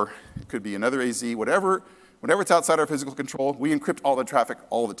apart, or it could be another AZ, whatever. Whenever it's outside our physical control, we encrypt all the traffic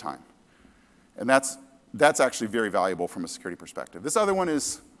all the time. And that's actually very valuable from a security perspective. This other one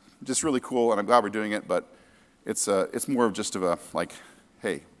is just really cool, and I'm glad we're doing it, but it's more of just of a,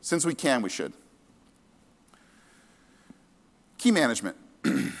 hey, since we can, we should. Key management.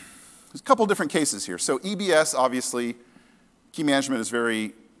 There's a couple different cases here. So EBS, obviously, key management is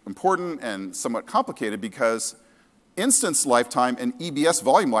very important and somewhat complicated because instance lifetime and EBS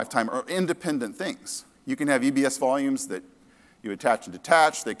volume lifetime are independent things. You can have EBS volumes that you attach and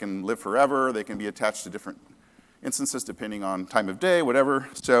detach. They can live forever. They can be attached to different instances depending on time of day, whatever.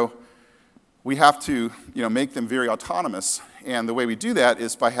 So we have to make them very autonomous. And the way we do that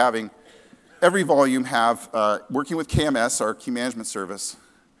is by having every volume have, working with KMS, our key management service,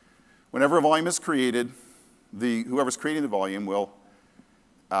 whenever a volume is created, whoever's creating the volume will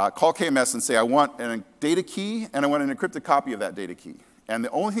call KMS and say, I want a data key and I want an encrypted copy of that data key. And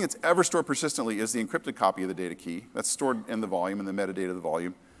the only thing that's ever stored persistently is the encrypted copy of the data key. That's stored in the volume, in the metadata of the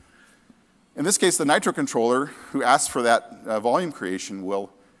volume. In this case, the Nitro controller, who asks for that volume creation, will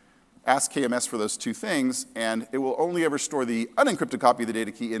ask KMS for those two things, and it will only ever store the unencrypted copy of the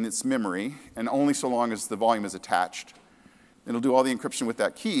data key in its memory, and only so long as the volume is attached. It'll do all the encryption with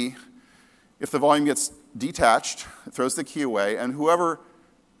that key. If the volume gets detached, it throws the key away, and whoever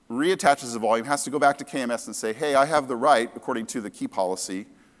reattaches the volume has to go back to KMS and say, hey, I have the right, according to the key policy,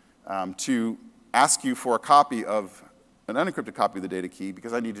 to ask you for a copy of an unencrypted copy of the data key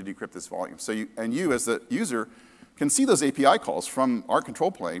because I need to decrypt this volume. So you, as the user, can see those API calls from our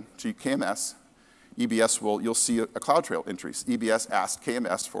control plane to KMS. EBS you'll see a CloudTrail entries. EBS asked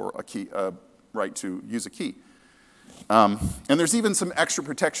KMS for a key, right to use a key. And there's even some extra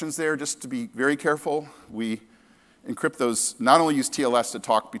protections there, just to be very careful. We encrypt those, not only use TLS to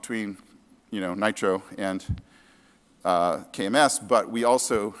talk between Nitro and KMS, but we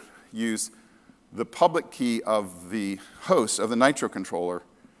also use the public key of the host of the Nitro controller.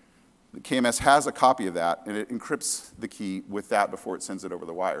 The KMS has a copy of that, and it encrypts the key with that before it sends it over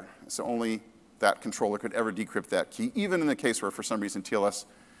the wire. So only that controller could ever decrypt that key, even in the case where, for some reason, TLS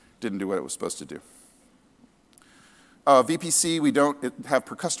didn't do what it was supposed to do. VPC, we don't have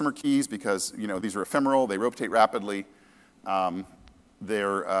per customer keys because these are ephemeral. They rotate rapidly.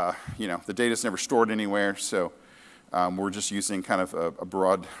 The data's never stored anywhere, so we're just using kind of a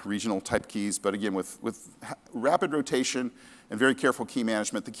broad regional type keys. But again, with rapid rotation and very careful key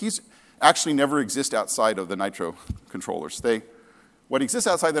management, the keys actually never exist outside of the Nitro controllers. What exists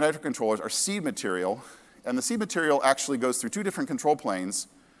outside the Nitro controllers are seed material, and the seed material actually goes through two different control planes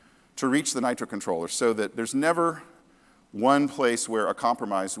to reach the Nitro controller, so that there's never one place where a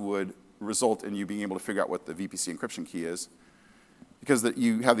compromise would result in you being able to figure out what the VPC encryption key is, because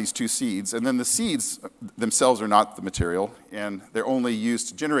you have these two seeds, and then the seeds themselves are not the material, and they're only used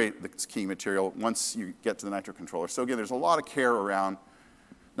to generate the key material once you get to the Nitro controller. So again, there's a lot of care around,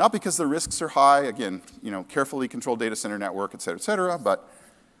 not because the risks are high, again, carefully controlled data center network, et cetera, but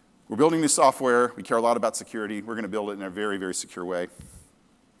we're building new software, we care a lot about security, we're going to build it in a very, very secure way.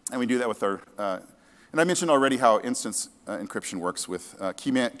 And we do that with our, and I mentioned already how instance encryption works with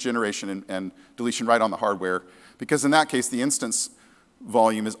key generation and deletion right on the hardware, because in that case, the instance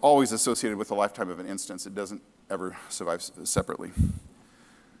volume is always associated with the lifetime of an instance. It doesn't ever survive separately.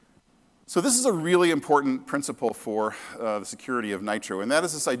 So this is a really important principle for the security of Nitro, and that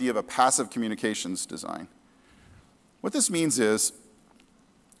is this idea of a passive communications design. What this means is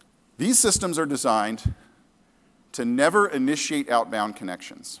these systems are designed to never initiate outbound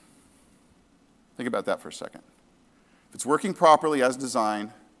connections. Think about that for a second. If it's working properly as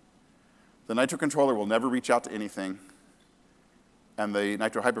designed, the Nitro controller will never reach out to anything, and the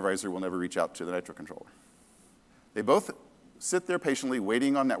Nitro hypervisor will never reach out to the Nitro controller. They both sit there patiently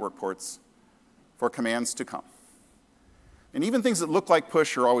waiting on network ports for commands to come. And even things that look like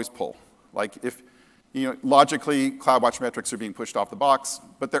push are always pull. Like if, logically, CloudWatch metrics are being pushed off the box,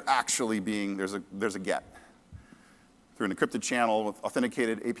 but they're actually there's a get through an encrypted channel with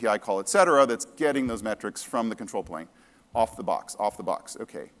authenticated API call, et cetera, that's getting those metrics from the control plane off the box,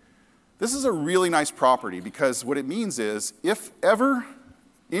 okay. This is a really nice property because what it means is if ever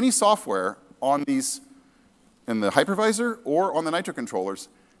any software on these, in the hypervisor or on the Nitro controllers,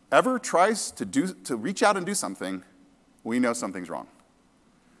 ever tries to reach out and do something, we know something's wrong.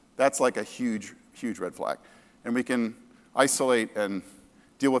 That's like a huge, huge red flag. And we can isolate and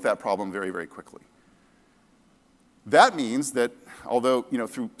deal with that problem very, very quickly. That means that although,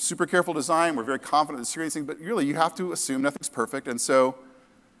 through super careful design, we're very confident in the security thing, but really you have to assume nothing's perfect. And so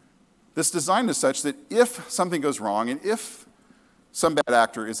this design is such that if something goes wrong and if some bad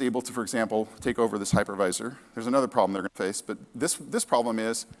actor is able to, for example, take over this hypervisor, there's another problem they're going to face. But this problem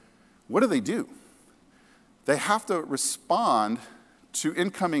is, what do? They have to respond to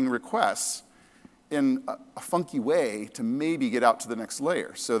incoming requests in a funky way to maybe get out to the next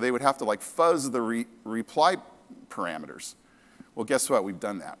layer. So they would have to fuzz the reply parameters. Well, guess what? We've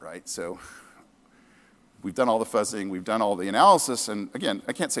done that, right? So we've done all the fuzzing, we've done all the analysis, and again,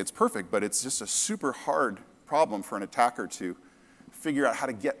 I can't say it's perfect, but it's just a super hard problem for an attacker to figure out how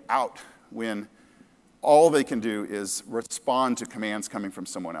to get out when all they can do is respond to commands coming from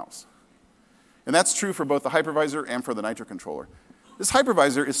someone else. And that's true for both the hypervisor and for the Nitro controller. This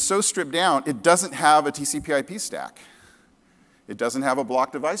hypervisor is so stripped down, it doesn't have a TCP/IP stack. It doesn't have a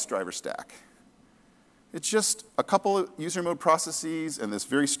block device driver stack. It's just a couple of user mode processes and this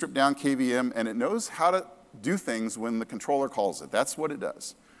very stripped down KVM, and it knows how to do things when the controller calls it. That's what it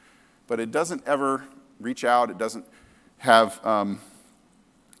does. But it doesn't ever reach out. It doesn't have,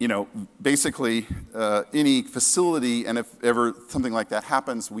 basically any facility, and if ever something like that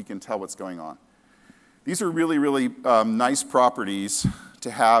happens, we can tell what's going on. These are really, really nice properties to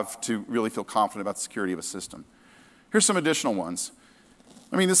have to really feel confident about the security of a system. Here's some additional ones.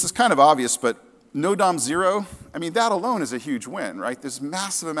 I mean, this is kind of obvious, but no DOM 0, I mean, that alone is a huge win, right? There's a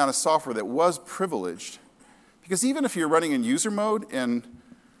massive amount of software that was privileged. Because even if you're running in user mode in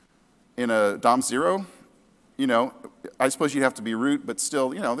a DOM 0, I suppose you'd have to be root, but still,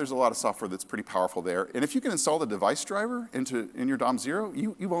 there's a lot of software that's pretty powerful there. And if you can install the device driver in your DOM 0,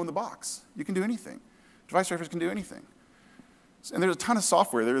 you own the box. You can do anything. Device drivers can do anything. And there's a ton of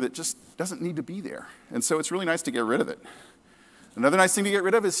software there that just doesn't need to be there. And so it's really nice to get rid of it. Another nice thing to get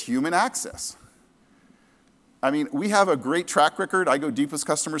rid of is human access. I mean, we have a great track record. I go deep with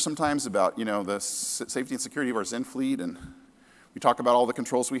customers sometimes about, the safety and security of our Zen fleet, and we talk about all the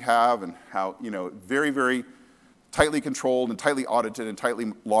controls we have and how, very, very tightly controlled and tightly audited and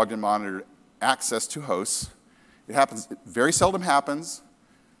tightly logged and monitored access to hosts. It very seldom happens,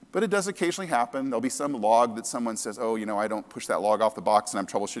 but it does occasionally happen. There'll be some log that someone says, oh, I don't push that log off the box and I'm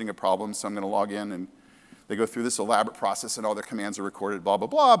troubleshooting a problem, so I'm going to log in, and they go through this elaborate process and all their commands are recorded, blah, blah,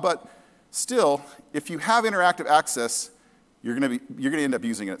 blah. But still, if you have interactive access, you're going to end up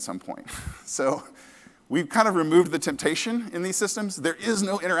using it at some point. So we've kind of removed the temptation in these systems. There is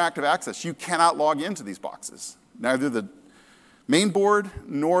no interactive access. You cannot log into these boxes. Neither the main board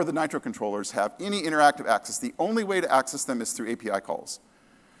nor the Nitro controllers have any interactive access. The only way to access them is through API calls.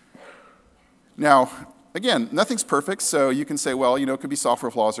 Now, again, nothing's perfect, so you can say, well, it could be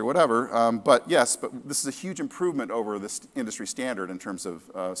software flaws or whatever. But yes, but this is a huge improvement over this industry standard in terms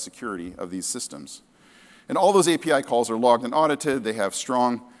of security of these systems. And all those API calls are logged and audited. They have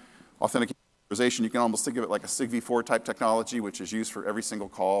strong authentication. You can almost think of it like a SIG-v4 type technology, which is used for every single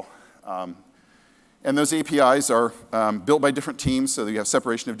call. And those APIs are built by different teams, so that you have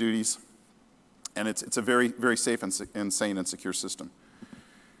separation of duties. And it's a very, very safe and sane and secure system.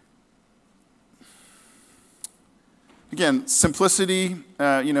 Again, simplicity,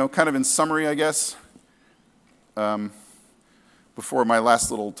 kind of in summary, I guess. Before my last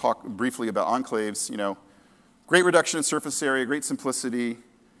little talk briefly about enclaves, great reduction in surface area, great simplicity.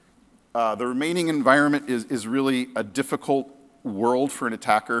 The remaining environment is really a difficult world for an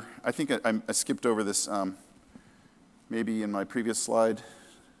attacker. I think I skipped over this maybe in my previous slide.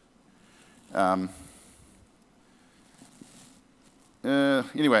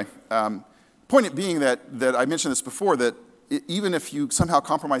 Anyway. Point being that I mentioned this before, that even if you somehow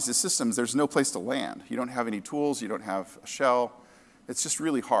compromise the systems, there's no place to land. You don't have any tools. You don't have a shell. It's just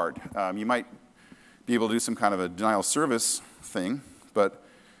really hard. You might be able to do some kind of a denial of service thing, but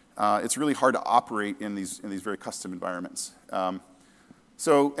it's really hard to operate in these very custom environments. And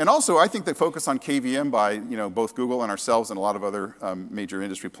also, I think the focus on KVM by both Google and ourselves and a lot of other major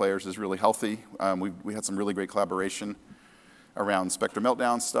industry players is really healthy. We had some really great collaboration around Spectre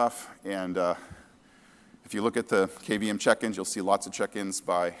Meltdown stuff. And if you look at the KVM check-ins, you'll see lots of check-ins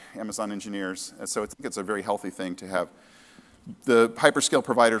by Amazon engineers. And so I think it's a very healthy thing to have the hyperscale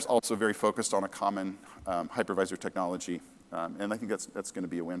providers also very focused on a common hypervisor technology. And I think that's going to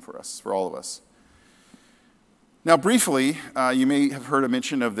be a win for us, for all of us. Now, briefly, you may have heard a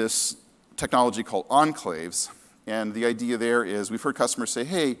mention of this technology called enclaves. And the idea there is we've heard customers say,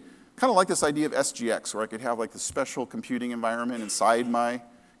 hey, kind of like this idea of SGX, where I could have like this special computing environment inside my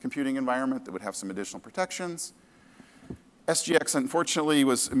computing environment that would have some additional protections. SGX, unfortunately,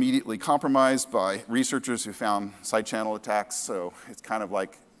 was immediately compromised by researchers who found side channel attacks, so it's kind of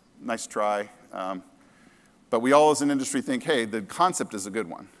like, nice try. But we all as an industry think, hey, the concept is a good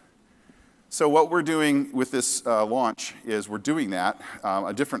one. So what we're doing with this launch is we're doing that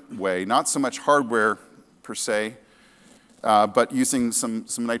a different way, not so much hardware per se, but using some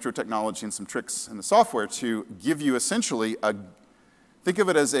Nitro technology and some tricks in the software to give you essentially think of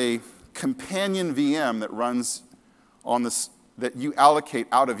it as a companion VM that runs on this, that you allocate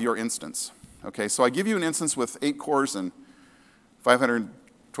out of your instance. Okay, so I give you an instance with 8 cores and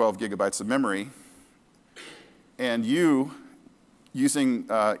 512 gigabytes of memory, and you, using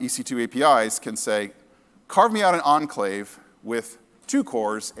EC2 APIs, can say, carve me out an enclave with 2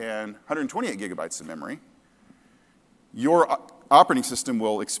 cores and 128 gigabytes of memory. your operating system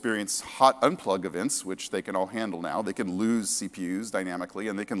will experience hot unplug events, which they can all handle now. They can lose CPUs dynamically,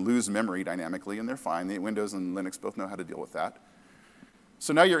 and they can lose memory dynamically, and they're fine. The Windows and Linux both know how to deal with that.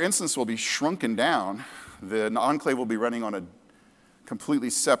 So now your instance will be shrunken down. The enclave will be running on a completely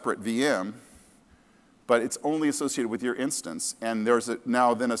separate VM, but it's only associated with your instance. And there's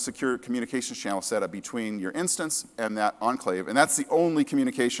now then a secure communications channel set up between your instance and that enclave. And that's the only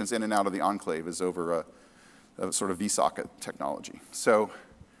communications in and out of the enclave is over a sort of vSocket technology. So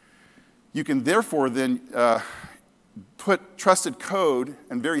you can therefore then put trusted code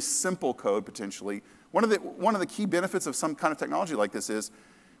and very simple code potentially. One of the key benefits of some kind of technology like this is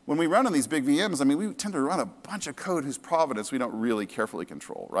when we run on these big VMs, I mean, we tend to run a bunch of code whose provenance we don't really carefully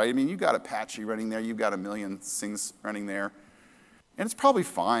control, right? I mean, you've got Apache running there, you've got a million things running there, and it's probably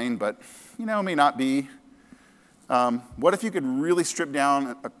fine, but, you know, it may not be. What if you could really strip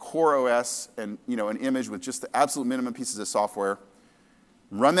down a core OS and, you know, an image with just the absolute minimum pieces of software,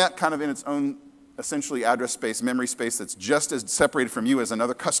 run that kind of in its own, essentially, address space, memory space that's just as separated from you as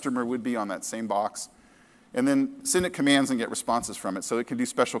another customer would be on that same box, and then send it commands and get responses from it so it can do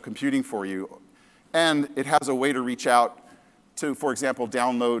special computing for you. And it has a way to reach out to, for example,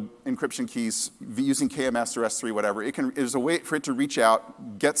 download encryption keys using KMS or S3, whatever. There's a way for it to reach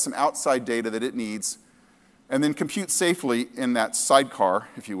out, get some outside data that it needs, and then compute safely in that sidecar,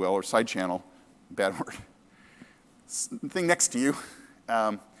 if you will, or side channel, bad word, thing next to you.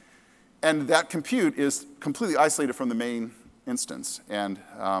 And that compute is completely isolated from the main instance. And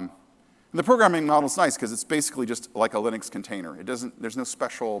the programming model is nice because it's basically just like a Linux container. There's no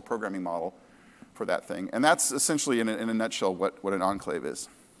special programming model for that thing. And that's essentially, in a nutshell, what an enclave is.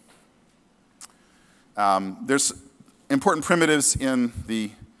 There's important primitives in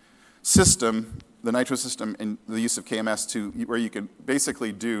the system, the Nitro system, and the use of KMS where you can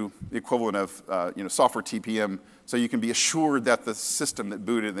basically do the equivalent of software TPM, so you can be assured that the system that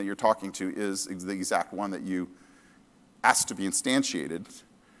booted that you're talking to is the exact one that you asked to be instantiated.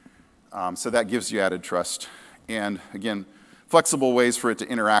 So that gives you added trust. And again, flexible ways for it to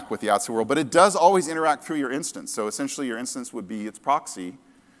interact with the outside world. But it does always interact through your instance. So essentially, your instance would be its proxy,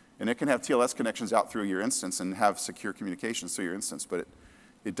 and it can have TLS connections out through your instance and have secure communications through your instance. But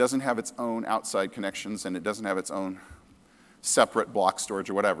it doesn't have its own outside connections, and it doesn't have its own separate block storage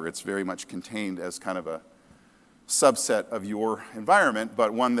or whatever. It's very much contained as kind of a subset of your environment,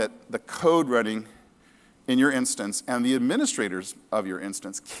 but one that the code running in your instance and the administrators of your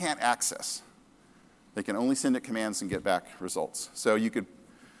instance can't access. They can only send it commands and get back results. So you could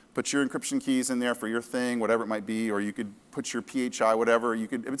put your encryption keys in there for your thing, whatever it might be, or you could put your PHI, whatever.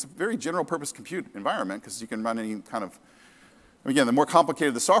 It's a very general purpose compute environment because you can run any kind of, again, the more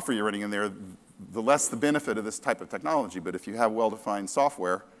complicated the software you're running in there, the less the benefit of this type of technology. But if you have well-defined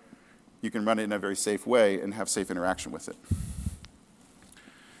software, you can run it in a very safe way and have safe interaction with it.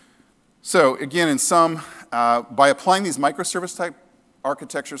 So again, in sum, by applying these microservice type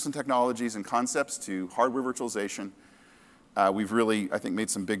architectures and technologies and concepts to hardware virtualization, we've really, I think, made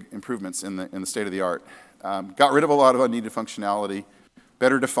some big improvements in the state of the art. Got rid of a lot of unneeded functionality,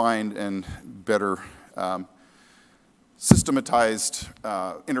 better defined and better systematized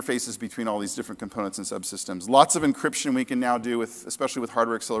interfaces between all these different components and subsystems. Lots of encryption we can now do, especially with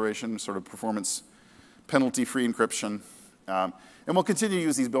hardware acceleration, sort of performance penalty-free encryption. And we'll continue to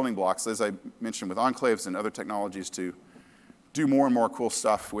use these building blocks, as I mentioned, with enclaves and other technologies to do more and more cool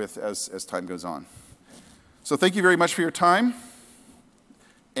stuff with as time goes on. So thank you very much for your time.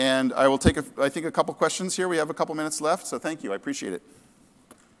 And I will take, I think, a couple questions here. We have a couple minutes left, so thank you. I appreciate it.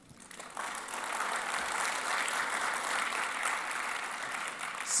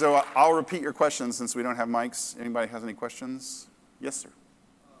 So I'll repeat your questions since we don't have mics. Anybody has any questions? Yes, sir. Is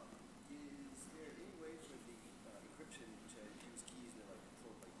there any way for the encryption to use keys that are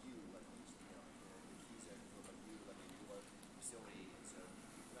controlled by you, like the keys that are controlled by you, like in your facility, and so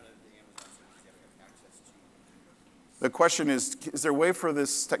none of the Amazon services ever have access to keys? The question is there a way for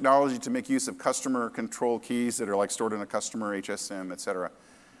this technology to make use of customer control keys that are like stored in a customer HSM, et cetera?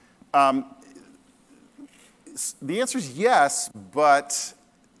 The answer is yes, but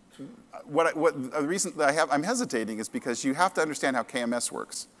the reason that I'm hesitating is because you have to understand how KMS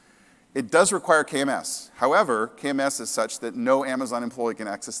works. It does require KMS. However, KMS is such that no Amazon employee can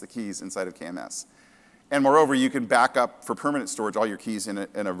access the keys inside of KMS. And moreover, you can back up for permanent storage all your keys in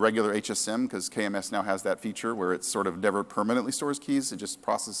a regular HSM because KMS now has that feature where it sort of never permanently stores keys. It just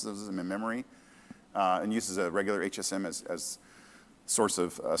processes them in memory and uses a regular HSM as source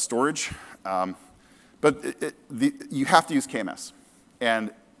of storage. But you have to use KMS.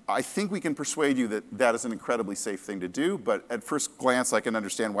 And I think we can persuade you that that is an incredibly safe thing to do, but at first glance, I can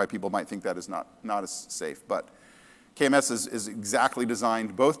understand why people might think that is not as safe. But KMS is exactly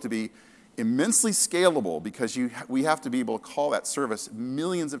designed both to be immensely scalable, because we have to be able to call that service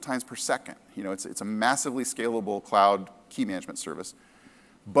millions of times per second. You know, it's a massively scalable cloud key management service,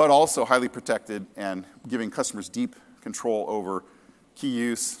 but also highly protected and giving customers deep control over key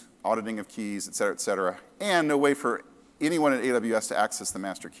use, auditing of keys, et cetera, and no way for anyone at AWS to access the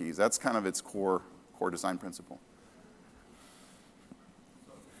master keys. That's kind of its core design principle.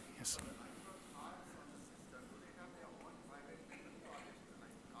 Yes.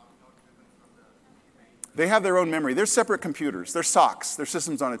 They have their own memory. They're separate computers. They're SoCs. They're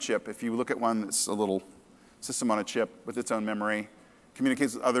systems on a chip. If you look at one, it's a little system on a chip with its own memory.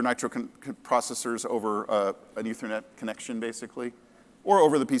 Communicates with other Nitro processors over an Ethernet connection, basically, or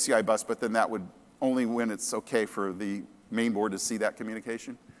over the PCI bus, but then that would only when it's OK for the main board to see that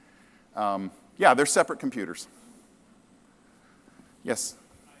communication. Yeah, they're separate computers. Yes?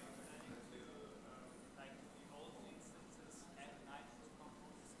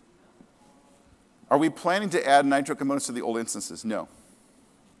 Are we planning to add Nitro components to the old instances? No.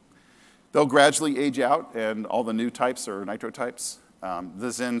 They'll gradually age out, and all the new types are Nitro types. The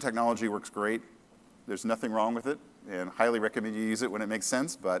Zen technology works great. There's nothing wrong with it, and highly recommend you use it when it makes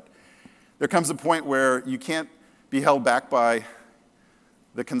sense. But there comes a point where you can't be held back by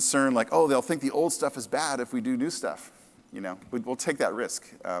the concern, like, oh, they'll think the old stuff is bad if we do new stuff. You know, we'll take that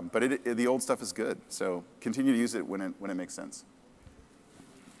risk. But the old stuff is good, so continue to use it when it makes sense.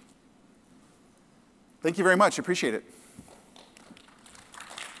 Thank you very much. Appreciate it.